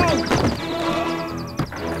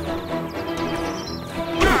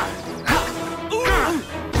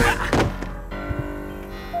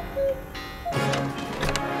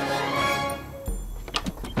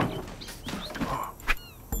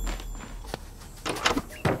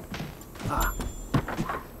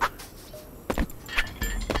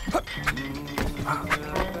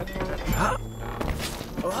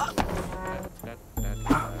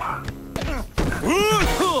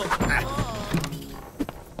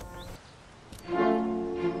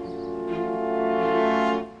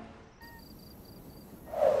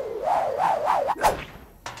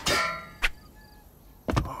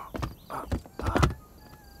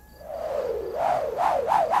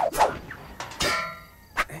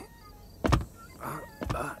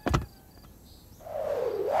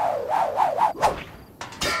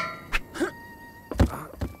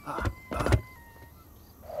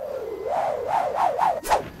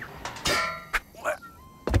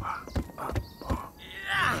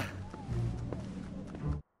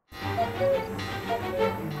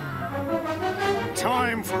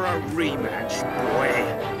 Time for a rematch, boy.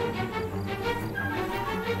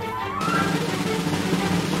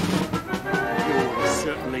 You're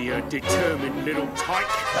certainly a determined little tyke.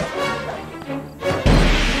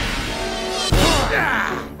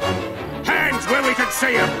 Hands where we can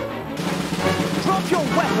see them! Drop your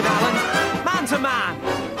weapon, Alan! Man to man!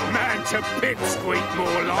 Man to pipsqueak,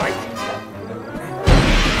 more like.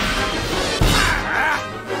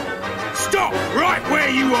 Stop right where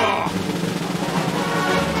you are!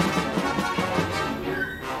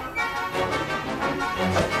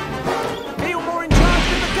 Feel more in charge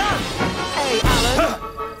with the gun! Hey, Alan!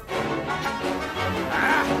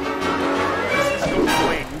 This is going to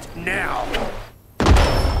end now.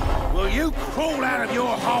 Will you crawl out of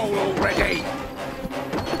your hole already?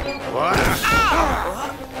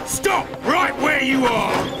 Stop right where you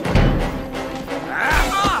are!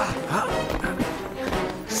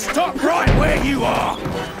 Stop right where you are!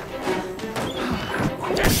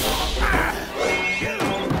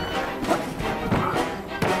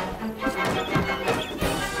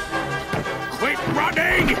 Quit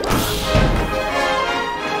running!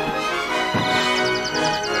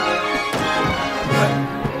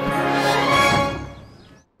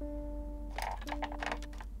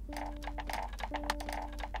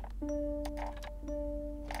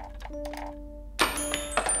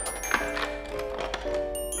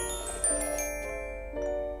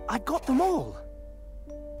 I got them all.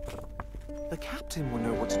 The captain will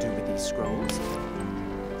know what to do with these scrolls.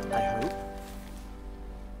 I hope.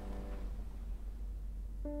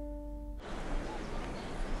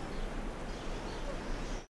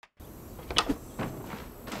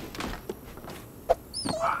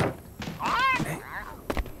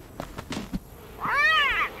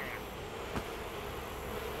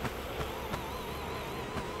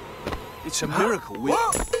 It's a miracle we...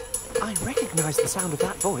 I recognize the sound of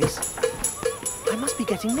that voice. I must be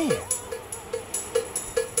getting near.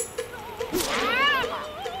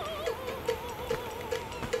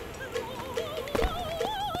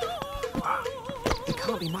 It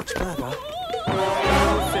can't be much further.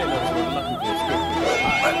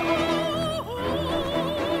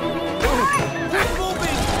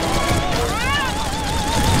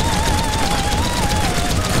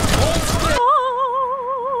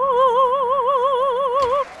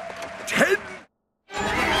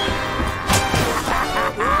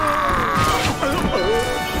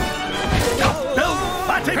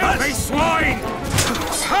 Filthy swine!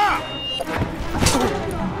 Ha!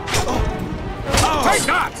 Take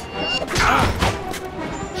that!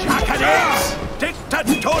 Jackanapes!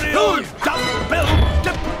 Dictatorial dumbbell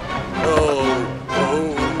dip!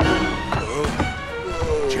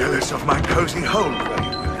 Jealous of my cozy home, were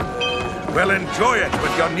you? Well, enjoy it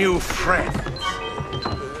with your new friend.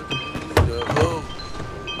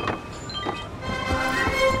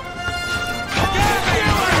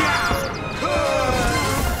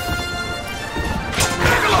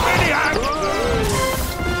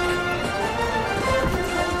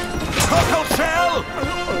 Cockle shell!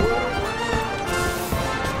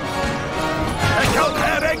 Pickled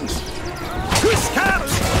herrings! Goose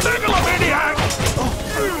caps! Megalomaniac!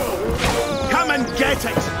 Come and get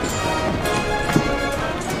it!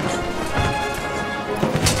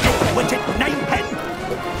 Went it, ninepin!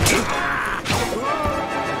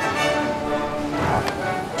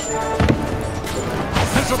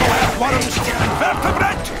 Miserable earthworms!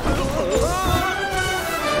 Invertebrate!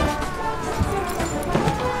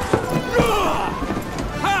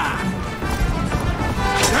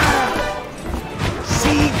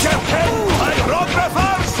 Sea Captain,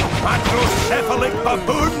 hydrographers, macrocephalic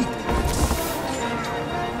baboon.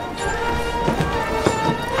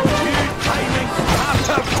 You timing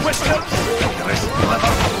tartar twisters,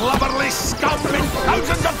 grist-livered, lubberly scum in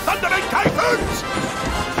thousands of thundering typhoons.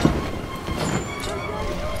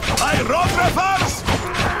 Hydrographers,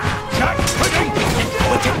 jack pudding,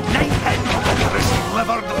 witted ninepin,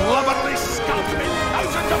 grist-livered, lubberly scum in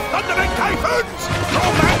thousands of thundering typhoons.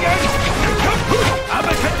 Romanian,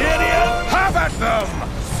 Abacadaria! Have at them!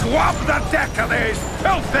 Swab the deck of these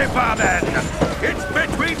filthy vermin! It's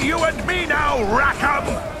between you and me now, Rackham!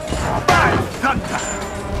 By thunder!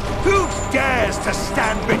 Who dares to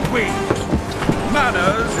stand between?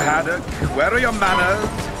 Manners, Haddock. Where are your manners?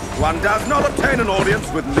 One does not obtain an audience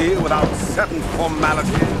with me without certain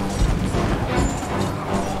formalities.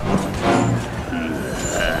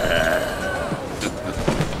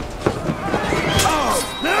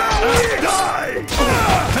 Die!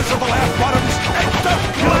 Miserable earthworms! Enter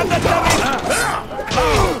planetary!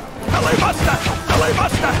 Filibuster!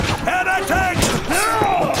 Filibuster! Heretic!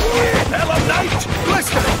 Hell of night!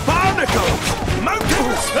 Blistering barnacles!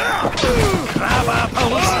 Mountains! Crab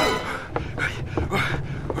apples!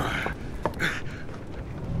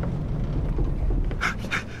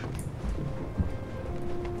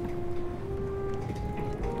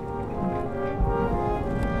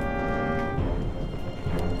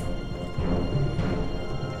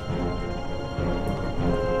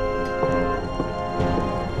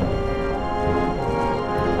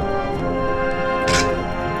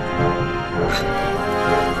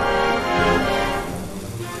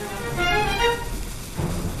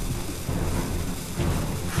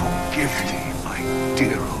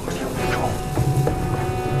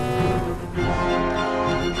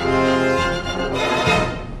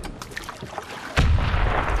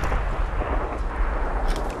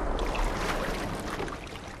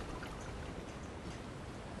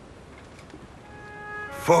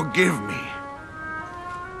 Forgive me.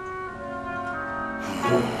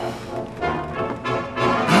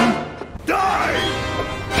 Die!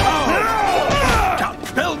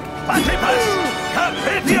 Cat-built platypus!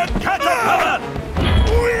 Carpathian caterpillar!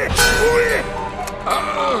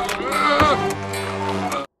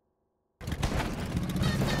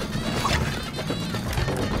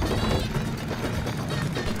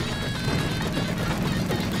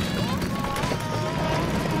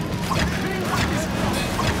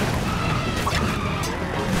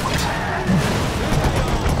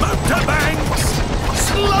 Mountebanks!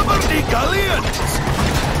 Slubberdy galleons!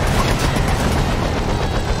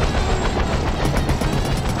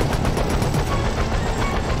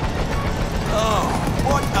 Oh,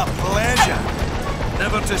 what a pleasure!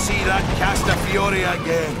 Never to see that Castafiore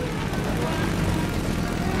again.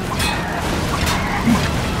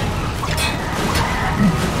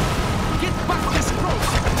 Get back this rope!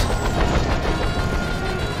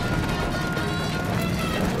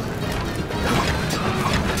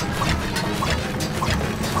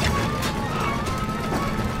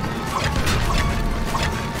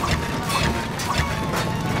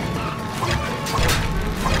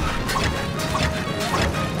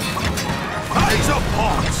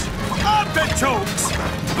 Isopods! Artichokes!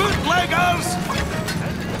 Bootleggers!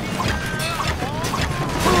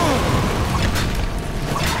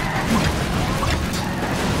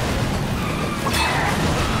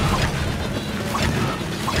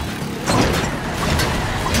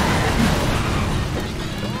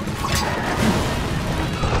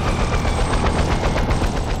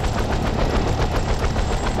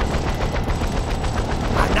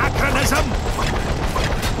 Anachronism!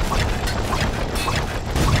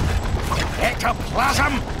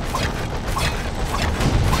 Ectoplasm!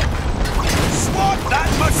 Swat that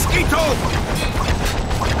mosquito!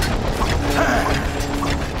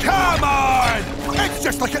 Come on! It's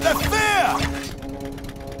just like at the fair!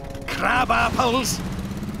 crab apples?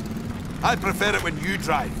 I prefer it when you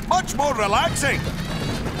drive. Much more relaxing.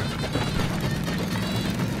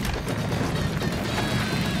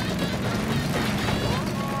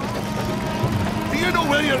 Do you know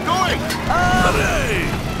where you're going? Hooray!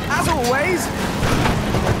 As always.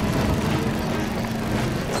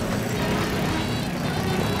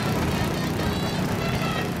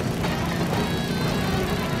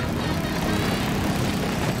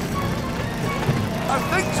 Are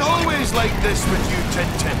things always like this with you,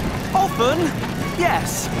 Tintin? Often,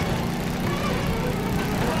 yes.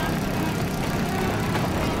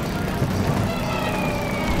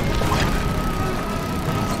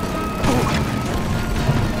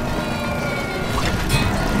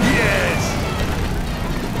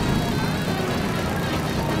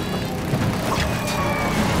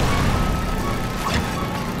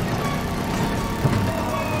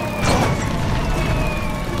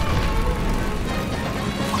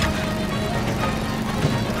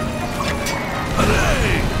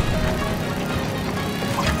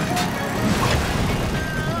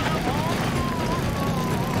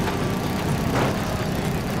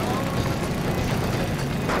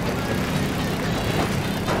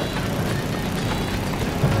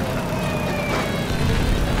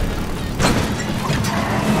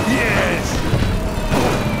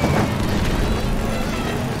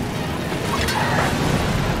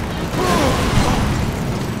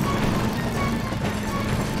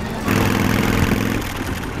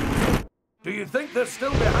 Do you think they're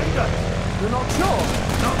still behind us? You're not sure?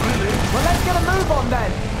 Not really. Well, let's get a move on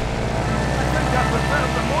then. I think I prefer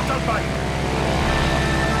the motorbike.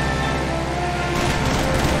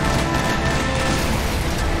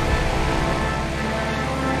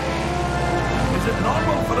 Is it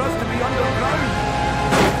normal for us to be underground?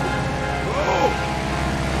 Whoa!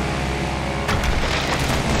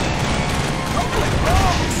 Public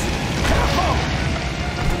rocks! Careful!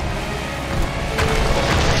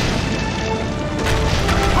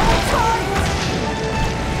 Hold tight!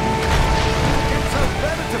 It's a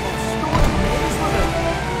veritable stone maze with it.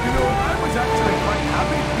 You know, I was actually quite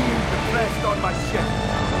happy being depressed on my ship.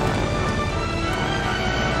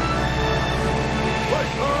 What?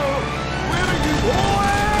 Oh, where are you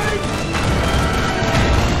going?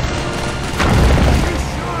 Are you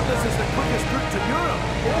sure this is the quickest route to Europe?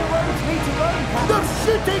 All roads lead to Rome, Captain. They're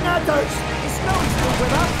shooting at us! The snow is still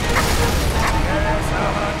with us. Yes,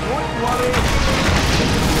 don't worry.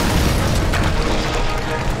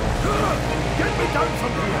 Get me down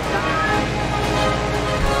from here.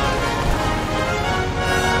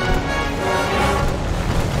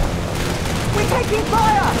 We're taking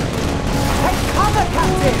fire! Take cover,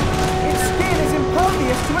 Captain! Its skin is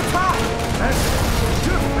impervious to attack! Yes,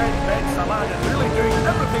 your friend Ben Salad is really doing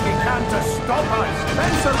everything he can to stop us.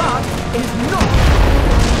 Ben Salad is not...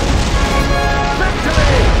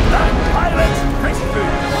 Victory! That pirate's fish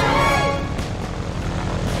food!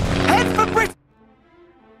 Head for Britain!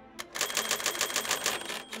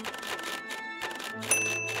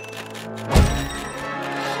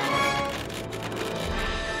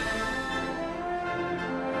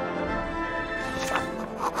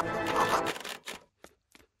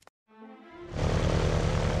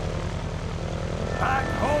 Back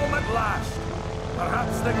home at last.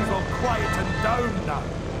 Perhaps things will quieten down now.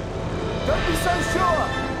 Don't be so sure!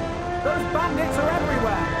 Those bandits are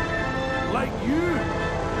everywhere! Like you.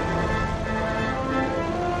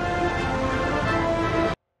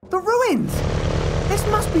 The ruins! This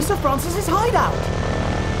must be Sir Francis's hideout!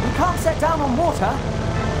 We can't set down on water.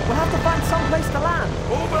 We'll have to find some place to land.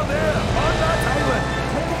 Over there, on that island.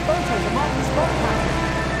 Taking photos and marking spot, Captain.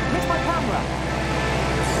 Here's my camera.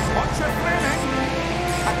 What's your framing?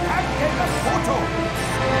 I can't get a photo.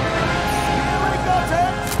 Really got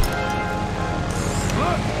it?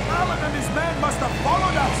 Look, Alan and his men must have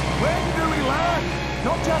followed us. When do we land?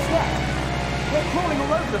 Not just yet. We're crawling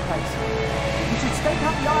all over the place. We should stake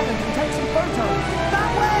out the island and take some photos.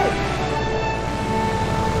 That way!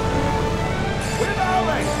 Where are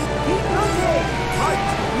they? Keep looking! Right.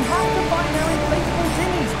 We have to find their inflatable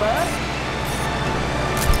dinghies first.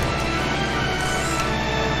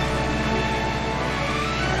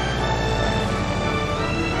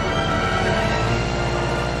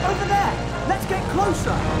 Over there! Let's get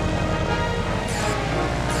closer!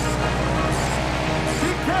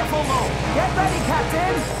 Be careful, though. Get ready,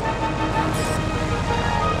 Captain!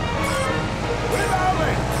 Where are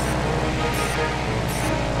they?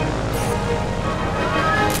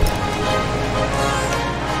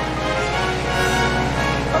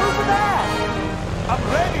 Over there! I'm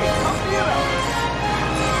ready. Come near us.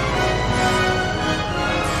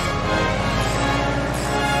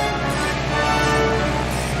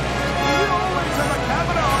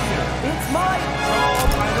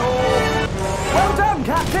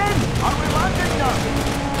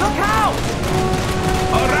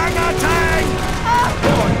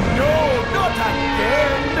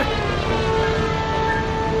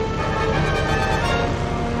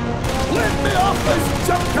 Worthless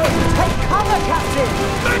junker! Take cover, Captain!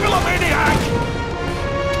 Megalomaniac!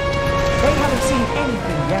 They haven't seen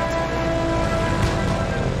anything yet.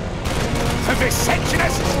 The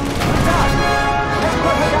Vicentionist! Done! Let's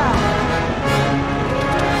put her down!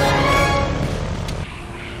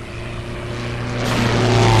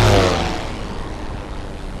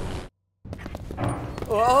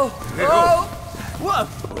 Whoa! Whoa! Whoa!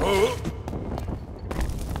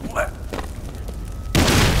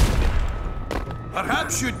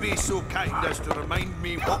 Perhaps you'd be so kind as to remind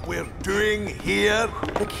me what we're doing here?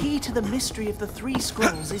 The key to the mystery of the 3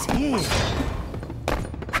 scrolls is here.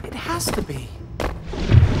 It has to be. We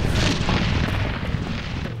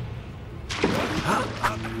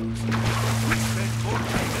spend more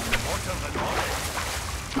time in the water than on it.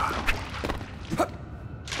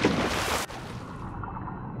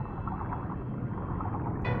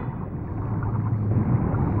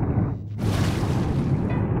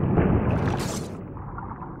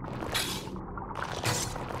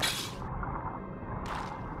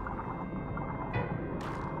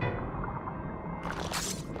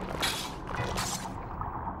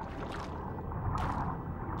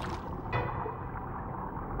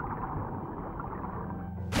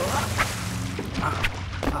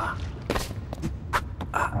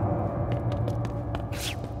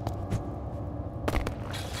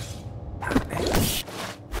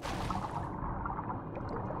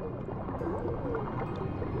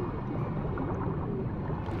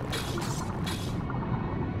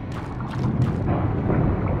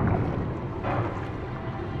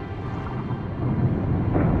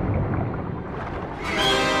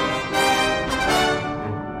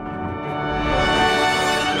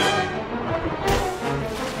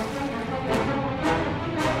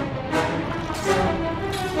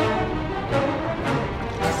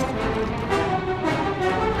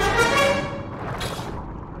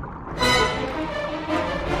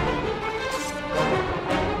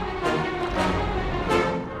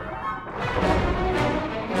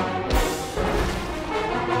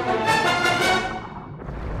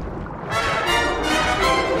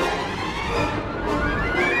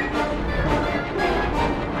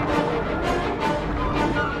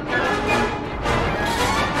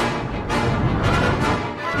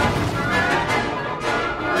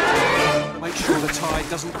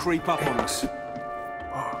 Doesn't creep up on us.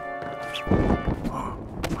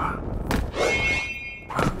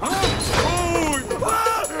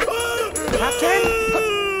 Captain?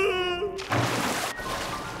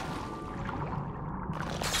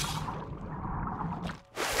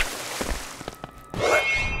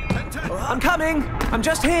 I'm coming! I'm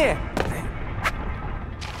just here!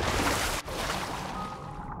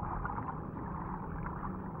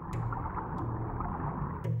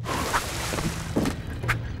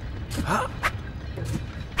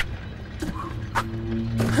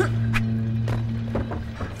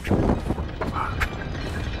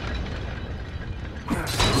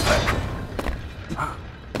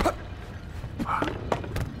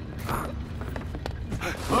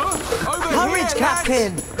 Courage,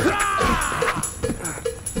 Captain!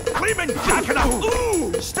 Gleaming jackanapes!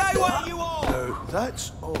 Ooh! Stay where you are! Now,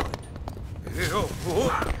 that's odd.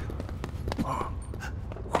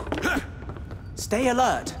 Stay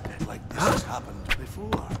alert. Like this has happened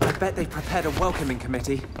before. I bet they've prepared a welcoming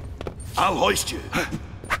committee. I'll hoist you.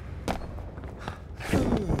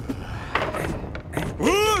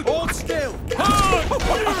 Hold still!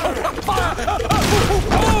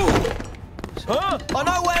 I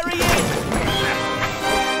know where he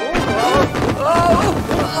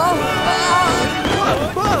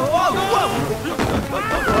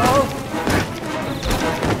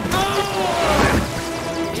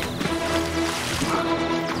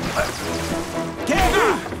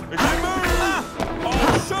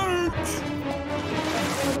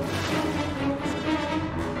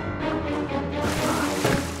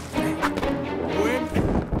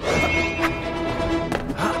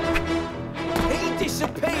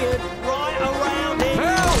disappeared right around him.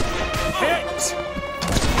 Help! Hit!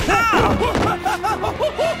 Don't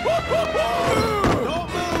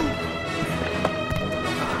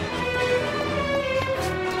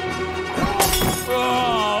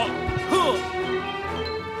move!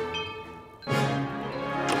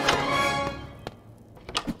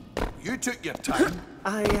 You took your time.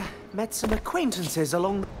 I met some acquaintances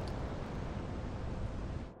along...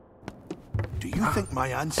 Do you think my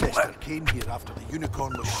ancestor came here after the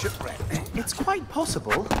unicorn was shipwrecked? It's quite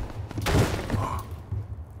possible.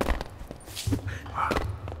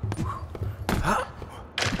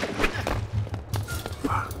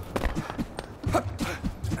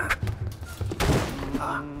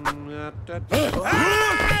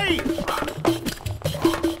 Hey!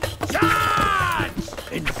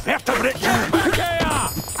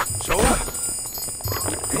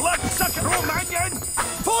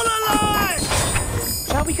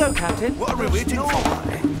 Captain. What are we waiting for?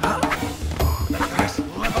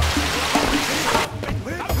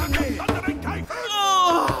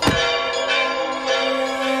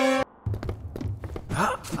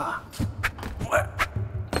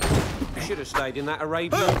 You should have stayed in that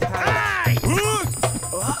Arabian palace. Hey! A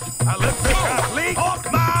little league.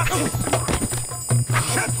 Hawkman!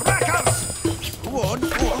 Shipwreckers! Go on.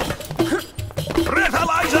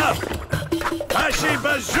 Breathalyzer! Ashy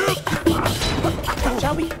bazook!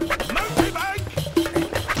 Shall we? Mountebank!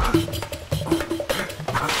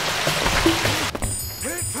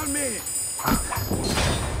 Wait for me!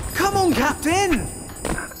 Come on, Captain!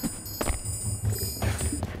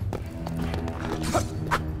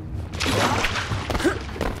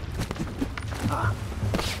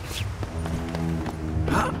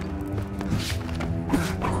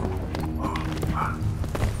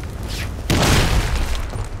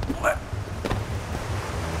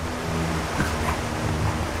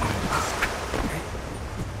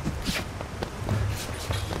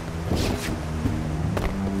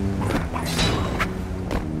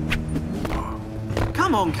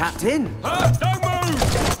 Come on, Captain! Don't move!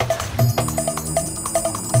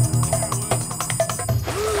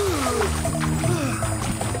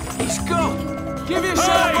 He's gone! Give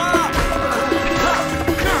yourself up!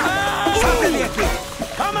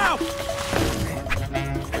 Come out!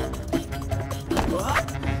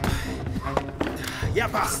 Ya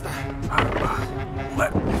basta!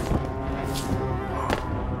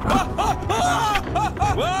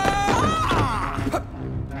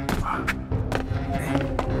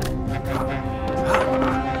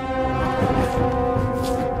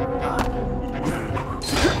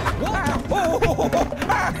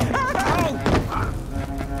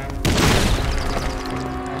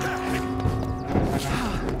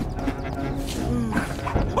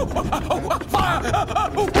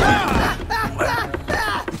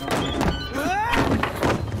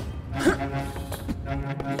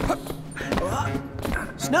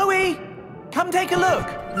 Snowy! Come take a look.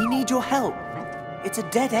 We need your help. It's a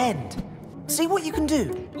dead end. See what you can do.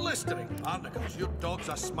 Blistering barnacles, your dog's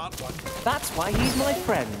a smart one. That's why he's my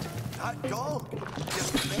friend. That dog?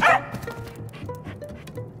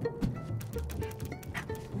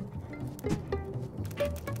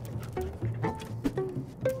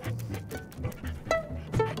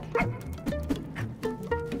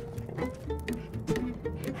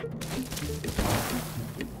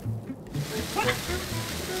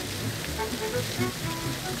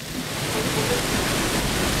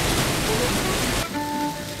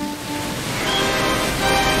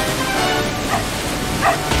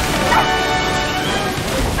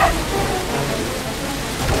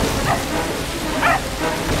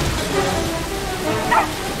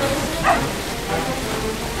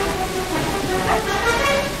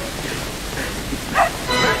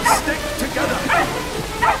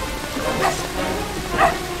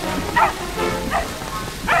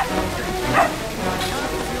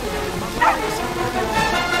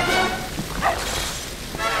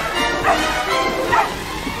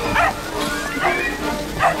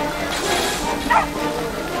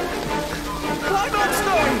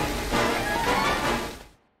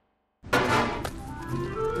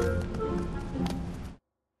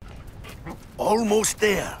 Almost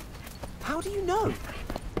there. How do you know?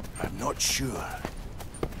 I'm not sure.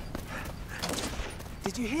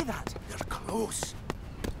 Did you hear that? They're close.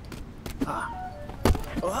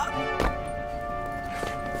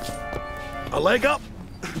 A leg up.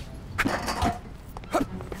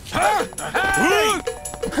 Hey!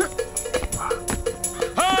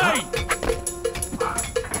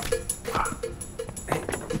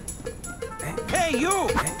 Hey, you!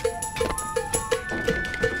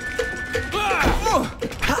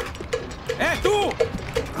 Hey, tú!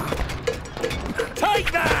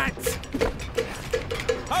 Take that!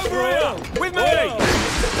 Over here! With me!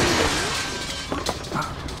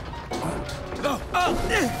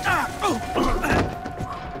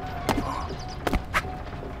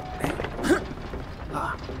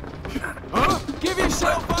 Give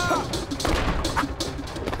yourself up!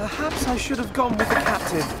 Perhaps I should have gone with the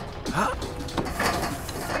captain.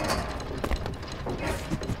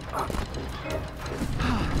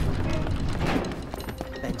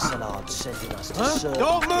 Bensalad's sending us to serve.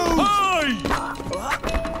 Don't move! Hey!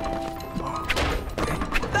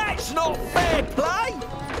 That's not fair play!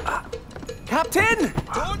 Captain!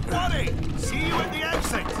 Don't worry. See you at the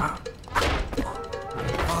exit.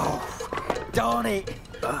 Oh, darn it!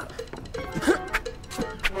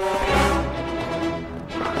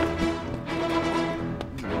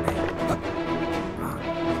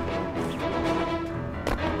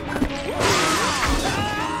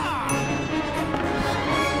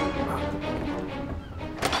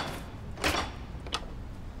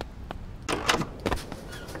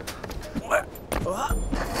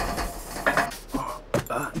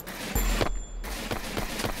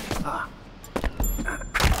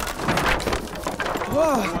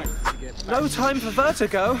 time for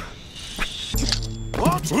vertigo.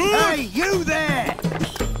 What? Hey, you there!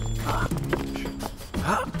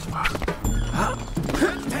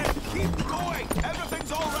 Keep going!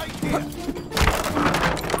 Everything's all right here!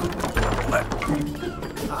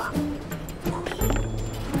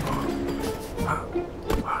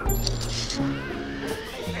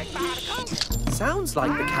 Sounds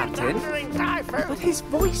like the captain, but his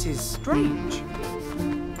voice is strange.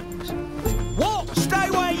 What? Stay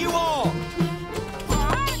where you are!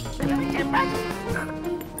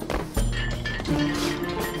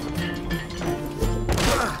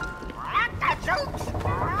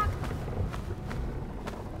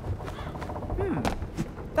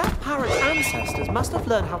 That parrot's ancestors must have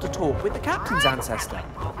learned how to talk with the captain's ancestor.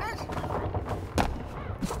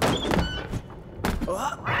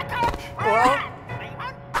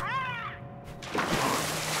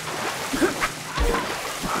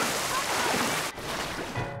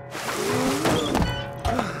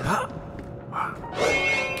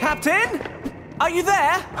 Captain? Are you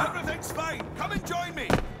there? Everything's fine. Come and join me.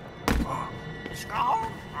 Scroll?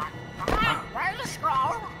 Where's the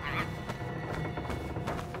scroll?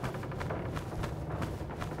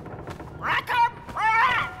 Rackham!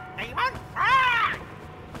 Demon!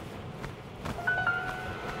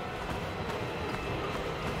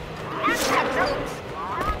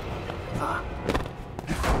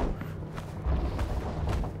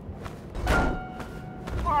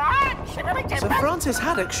 Sir Francis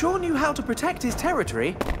Haddock sure knew how to protect his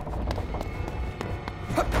territory.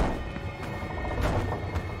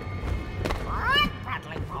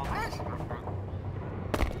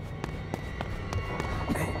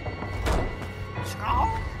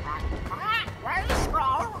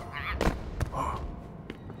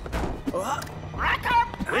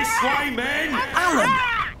 This way, men! Alan!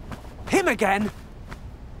 Him again!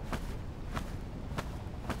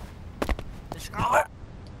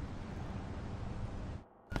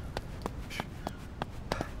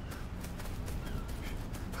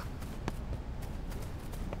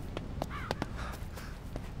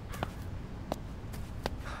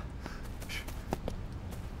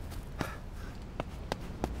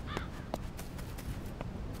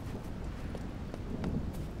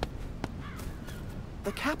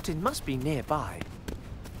 The captain must be nearby.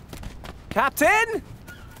 Captain!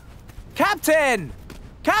 Captain!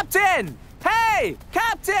 Captain! Hey!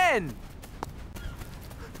 Captain!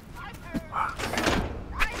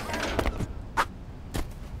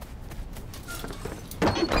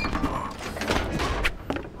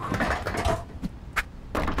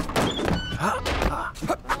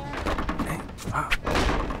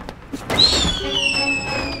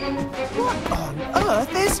 What on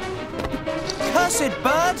earth is... Cursed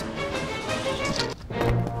bird!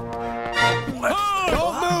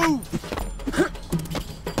 Don't move!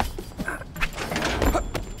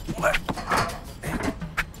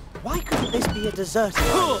 Why couldn't this be a deserted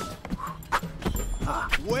island?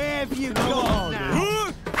 Where have you gone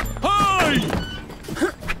now? Hey!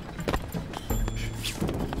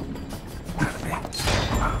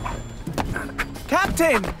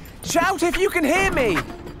 Captain! Shout if you can hear me!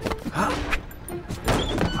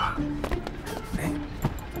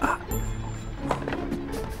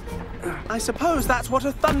 I suppose that's what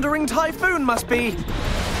a thundering typhoon must be.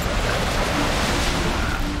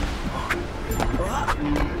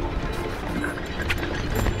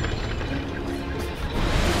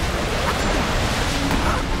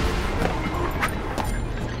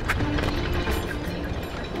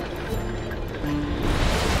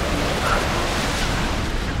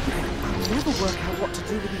 I'll never work out what to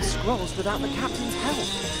do with these scrolls without the captain's help.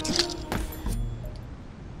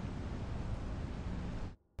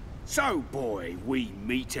 So, boy, we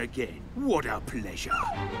meet again. What a pleasure.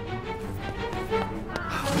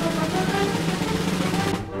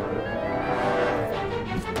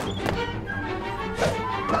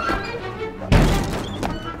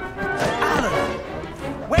 Alan!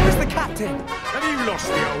 Where is the captain? Have you lost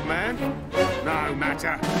the old man? No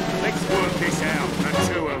matter. Let's work this out, the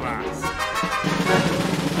two of us.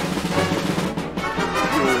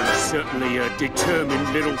 You're certainly a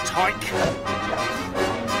determined little tyke.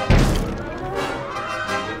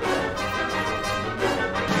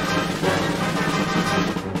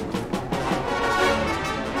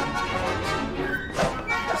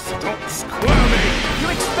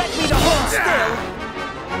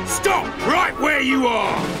 Stop right where you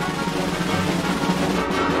are!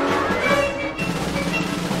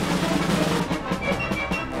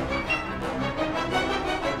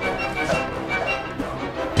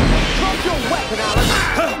 Drop your weapon,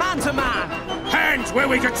 Alan! Man to man! Hands where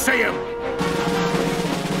we can see them!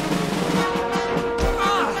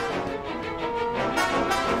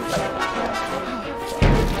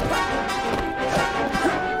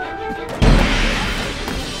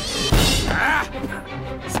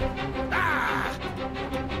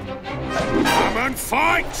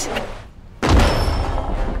 fight!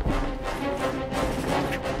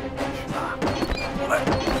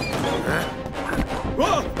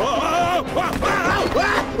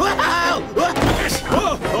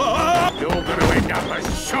 You're going to end up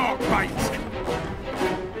as shark bait!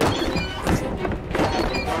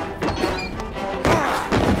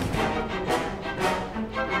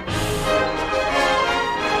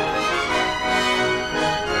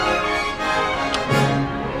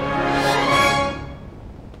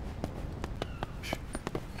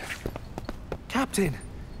 Captain,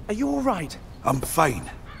 are you all right? I'm fine.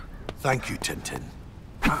 Thank you, Tintin.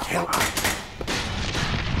 Help.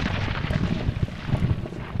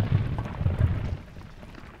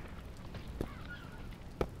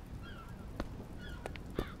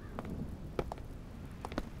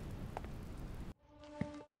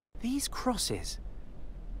 These crosses,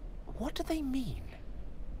 what do they mean?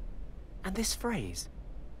 And this phrase,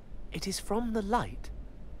 it is from the light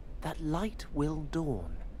that light will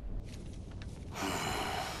dawn.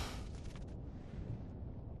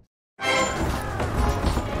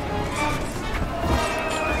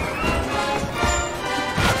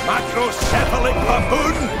 Macrocephalic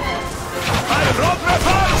baboon!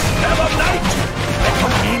 Hierographers, never night!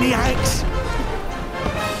 Ecomaniacs!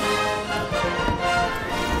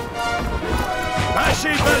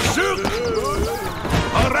 Bashi bazook!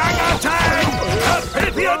 Orangutan!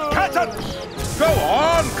 Carpathian kittens! Go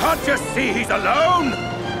on! Can't you see he's alone?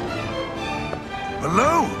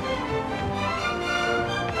 Alone?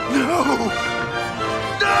 No!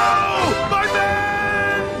 No! My men!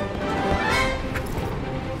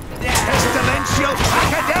 Pestilential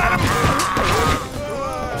pachyderm!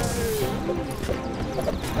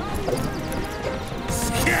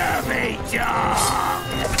 Scurvy dog!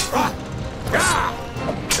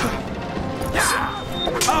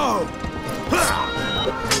 Oh!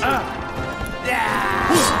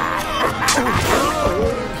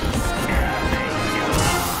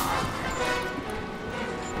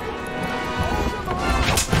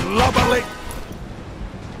 Lubberly!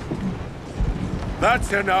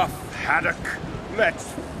 That's enough, Haddock.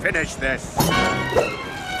 Let's finish this.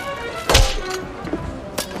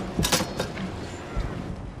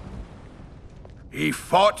 He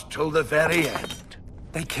fought till the very end.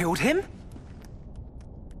 They killed him?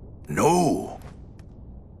 No.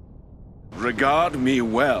 Regard me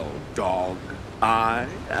well, dog. I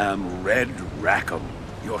am Red Rackham.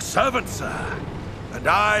 Your servant, sir. And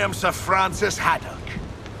I am Sir Francis Haddock.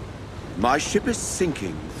 My ship is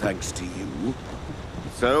sinking, thanks to you.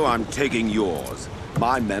 So I'm taking yours.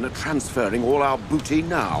 My men are transferring all our booty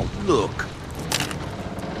now. Look.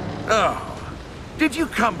 Oh. Did you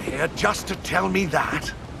come here just to tell me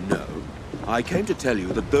that? No. I came to tell you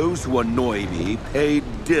that those who annoy me pay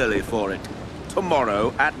dearly for it.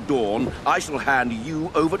 Tomorrow, at dawn, I shall hand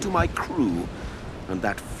you over to my crew. And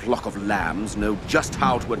that flock of lambs know just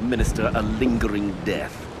how to administer a lingering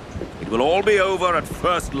death. It will all be over at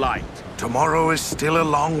first light. Tomorrow is still a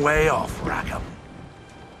long way off, Rackham.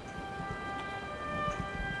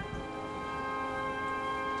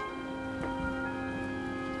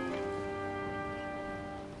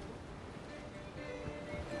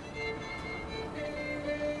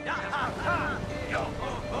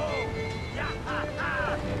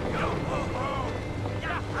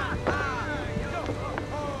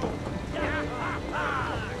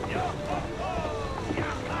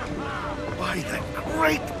 By the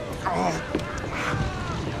great... Oh.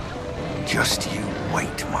 Just you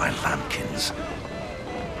wait, my lambkins.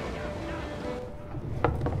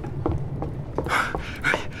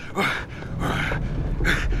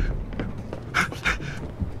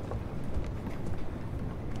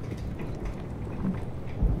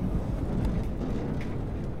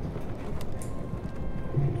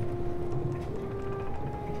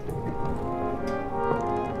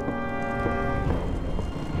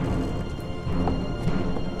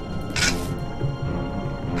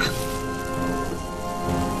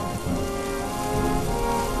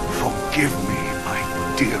 Forgive me, my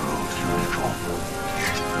dear old uniform.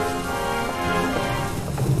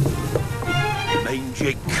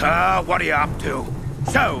 Mangy cur, what are you up to?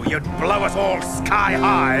 So, you'd blow us all sky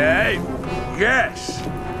high, eh? Yes,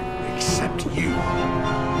 except you.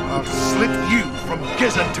 I'll slit you from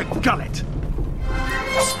gizzard to gullet.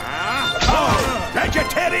 Oh,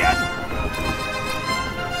 vegetarian!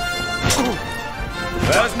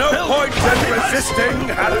 There's no point in resisting,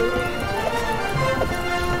 Haddock.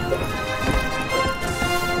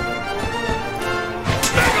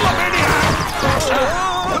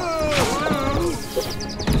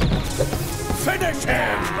 Finish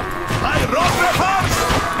him! Hierographers!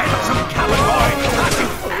 Get some cowboy!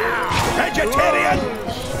 Vegetarian!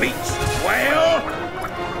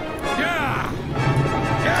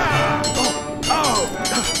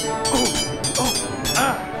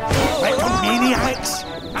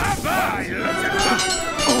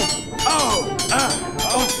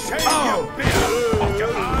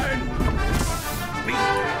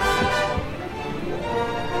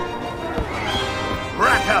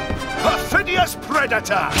 furious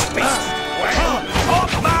predator!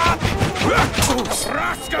 Up, Mark!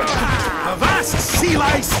 Rascal! Avast, sea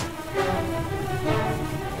lice!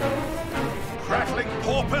 Prattling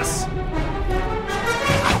porpoise!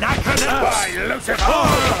 Anachronous! By Lucifer!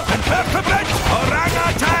 Invertebrate!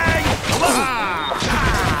 Orangutan!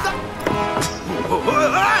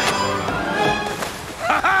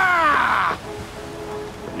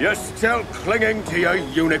 You're still clinging to your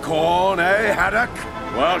unicorn, eh, Haddock?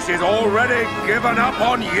 Well, she's already given up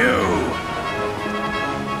on you!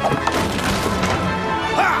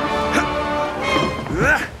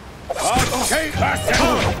 Okay,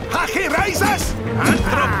 Hacky rises!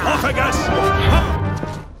 Anthropophagus!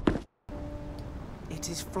 It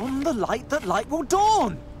is from the light that light will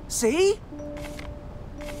dawn. See?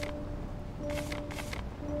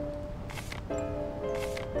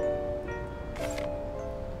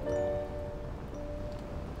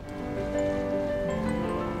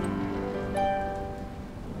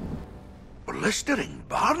 Blistering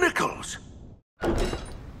barnacles!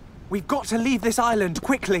 We've got to leave this island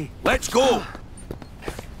quickly. Let's go!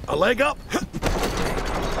 A leg up?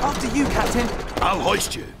 After you, Captain. I'll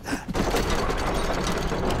hoist you.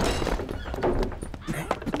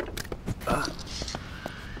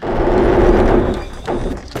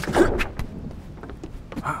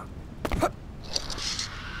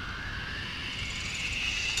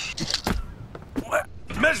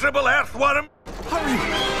 Miserable earthworm! Hurry!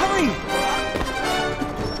 Hurry!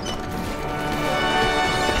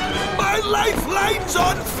 My lifeline's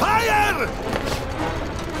on fire!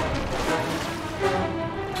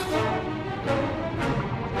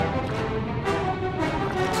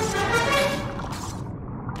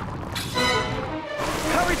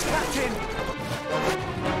 Courage, Captain!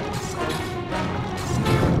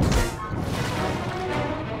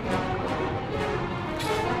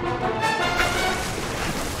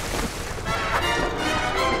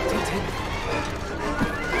 Tintin.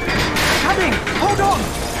 Coming! Hold on!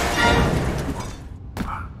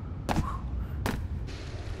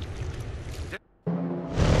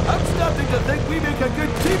 I'm starting to think we make a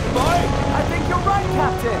good team, boy. I think you're right,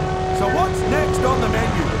 Captain. So what's next on the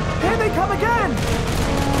menu? Here they come again!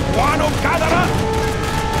 Guano gatherer!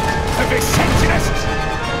 The Vicentionists!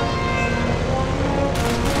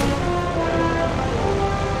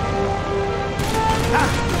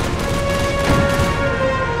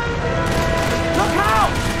 Look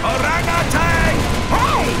out! Orangutan!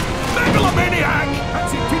 Hey! Megalomaniac!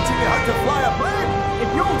 Fancy teaching me how to fly a plane? If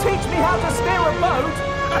you'll teach me how to steer a boat...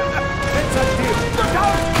 It's a deal. Look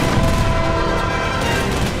out!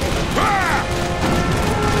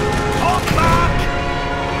 Up, Mark!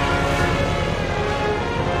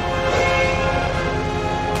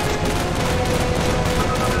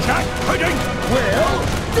 Jack Pudding! Will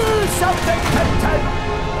do something, Tintin!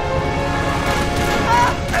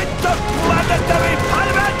 Interplanetary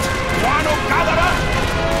pirate! Guano gatherer!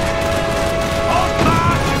 Up,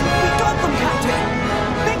 Mark! We got them, Captain!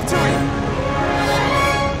 Victory!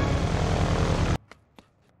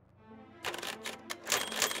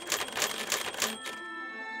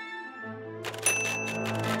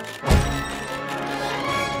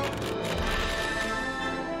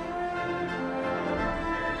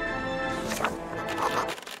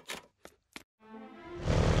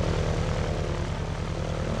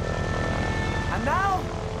 And now,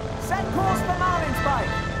 set course for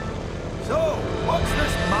Marlinspike. So, what's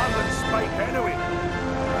this Marlin Spike anyway?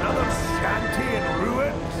 Another shanty in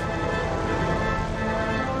ruins?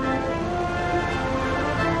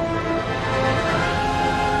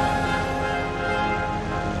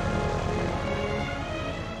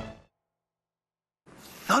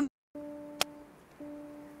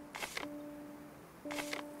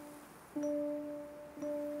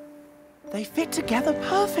 They fit together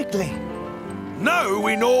perfectly. Now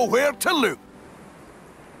we know where to look.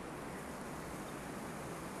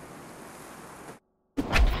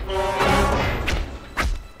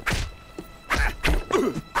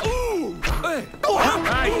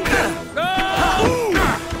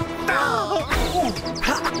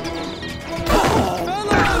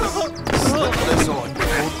 Slip this on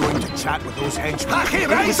before going to chat with those henchmen. Hacky It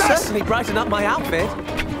would rises! certainly brighten up my outfit.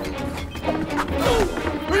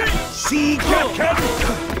 Sea Captain!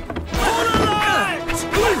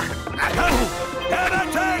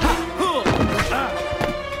 Heretic!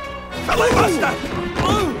 Filibuster!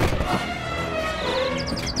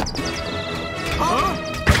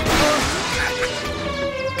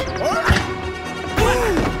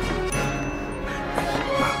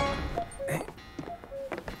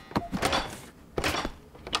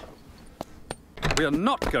 We are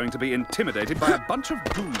not going to be intimidated by a bunch of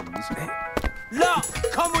goons. Look,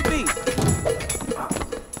 come with me.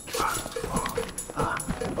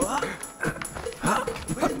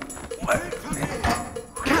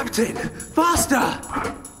 Captain, faster!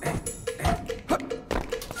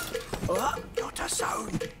 Not a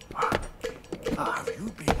sound. Have you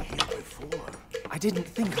been here before? I didn't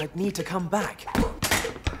think I'd need to come back.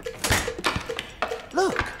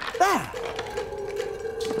 Look, there!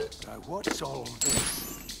 Now what's all this?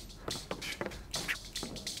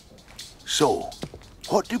 So,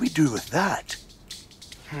 what do we do with that?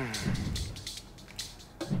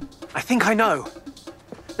 I think I know.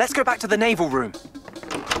 Let's go back to the naval room.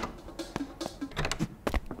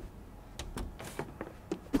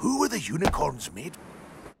 Who were the unicorns made?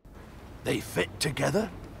 They fit together?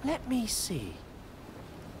 Let me see.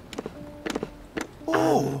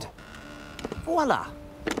 Oh! And voila!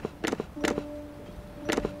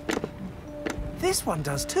 This one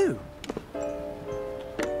does too.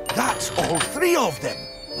 That's all three of them.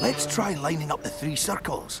 Let's try lining up the three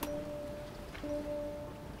circles.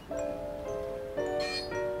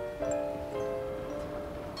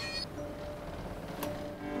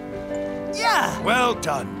 Yeah! Well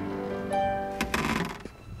done.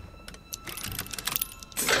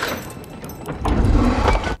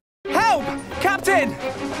 Help! Captain!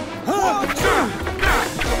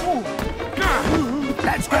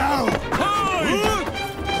 Let's go!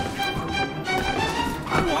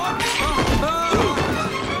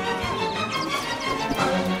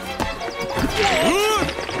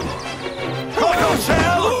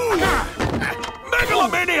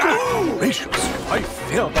 Gracious, I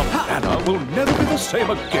fear the banner will never be the same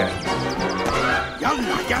again. Young,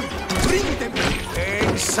 bring them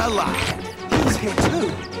excellent. He's here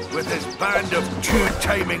too. With his band of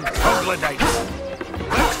two-timing troglodytes.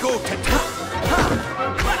 Let's go, Tintin.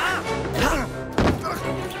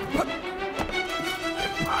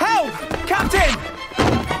 Help! Captain!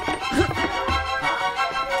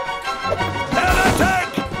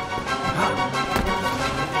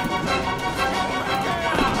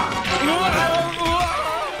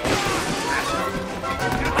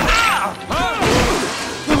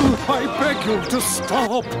 I beg you to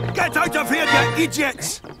stop! Get out of here, you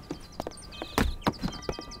idiots!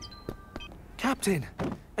 Captain,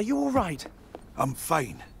 are you all right? I'm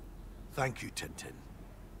fine. Thank you, Tintin.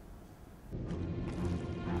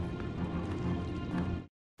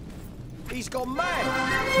 He's gone mad.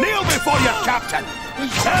 Kneel before you, Captain!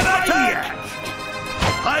 Heretic!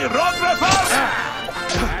 Hieroglyphers!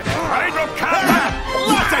 Hydrocarbon!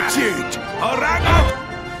 Latitude! Orangutan!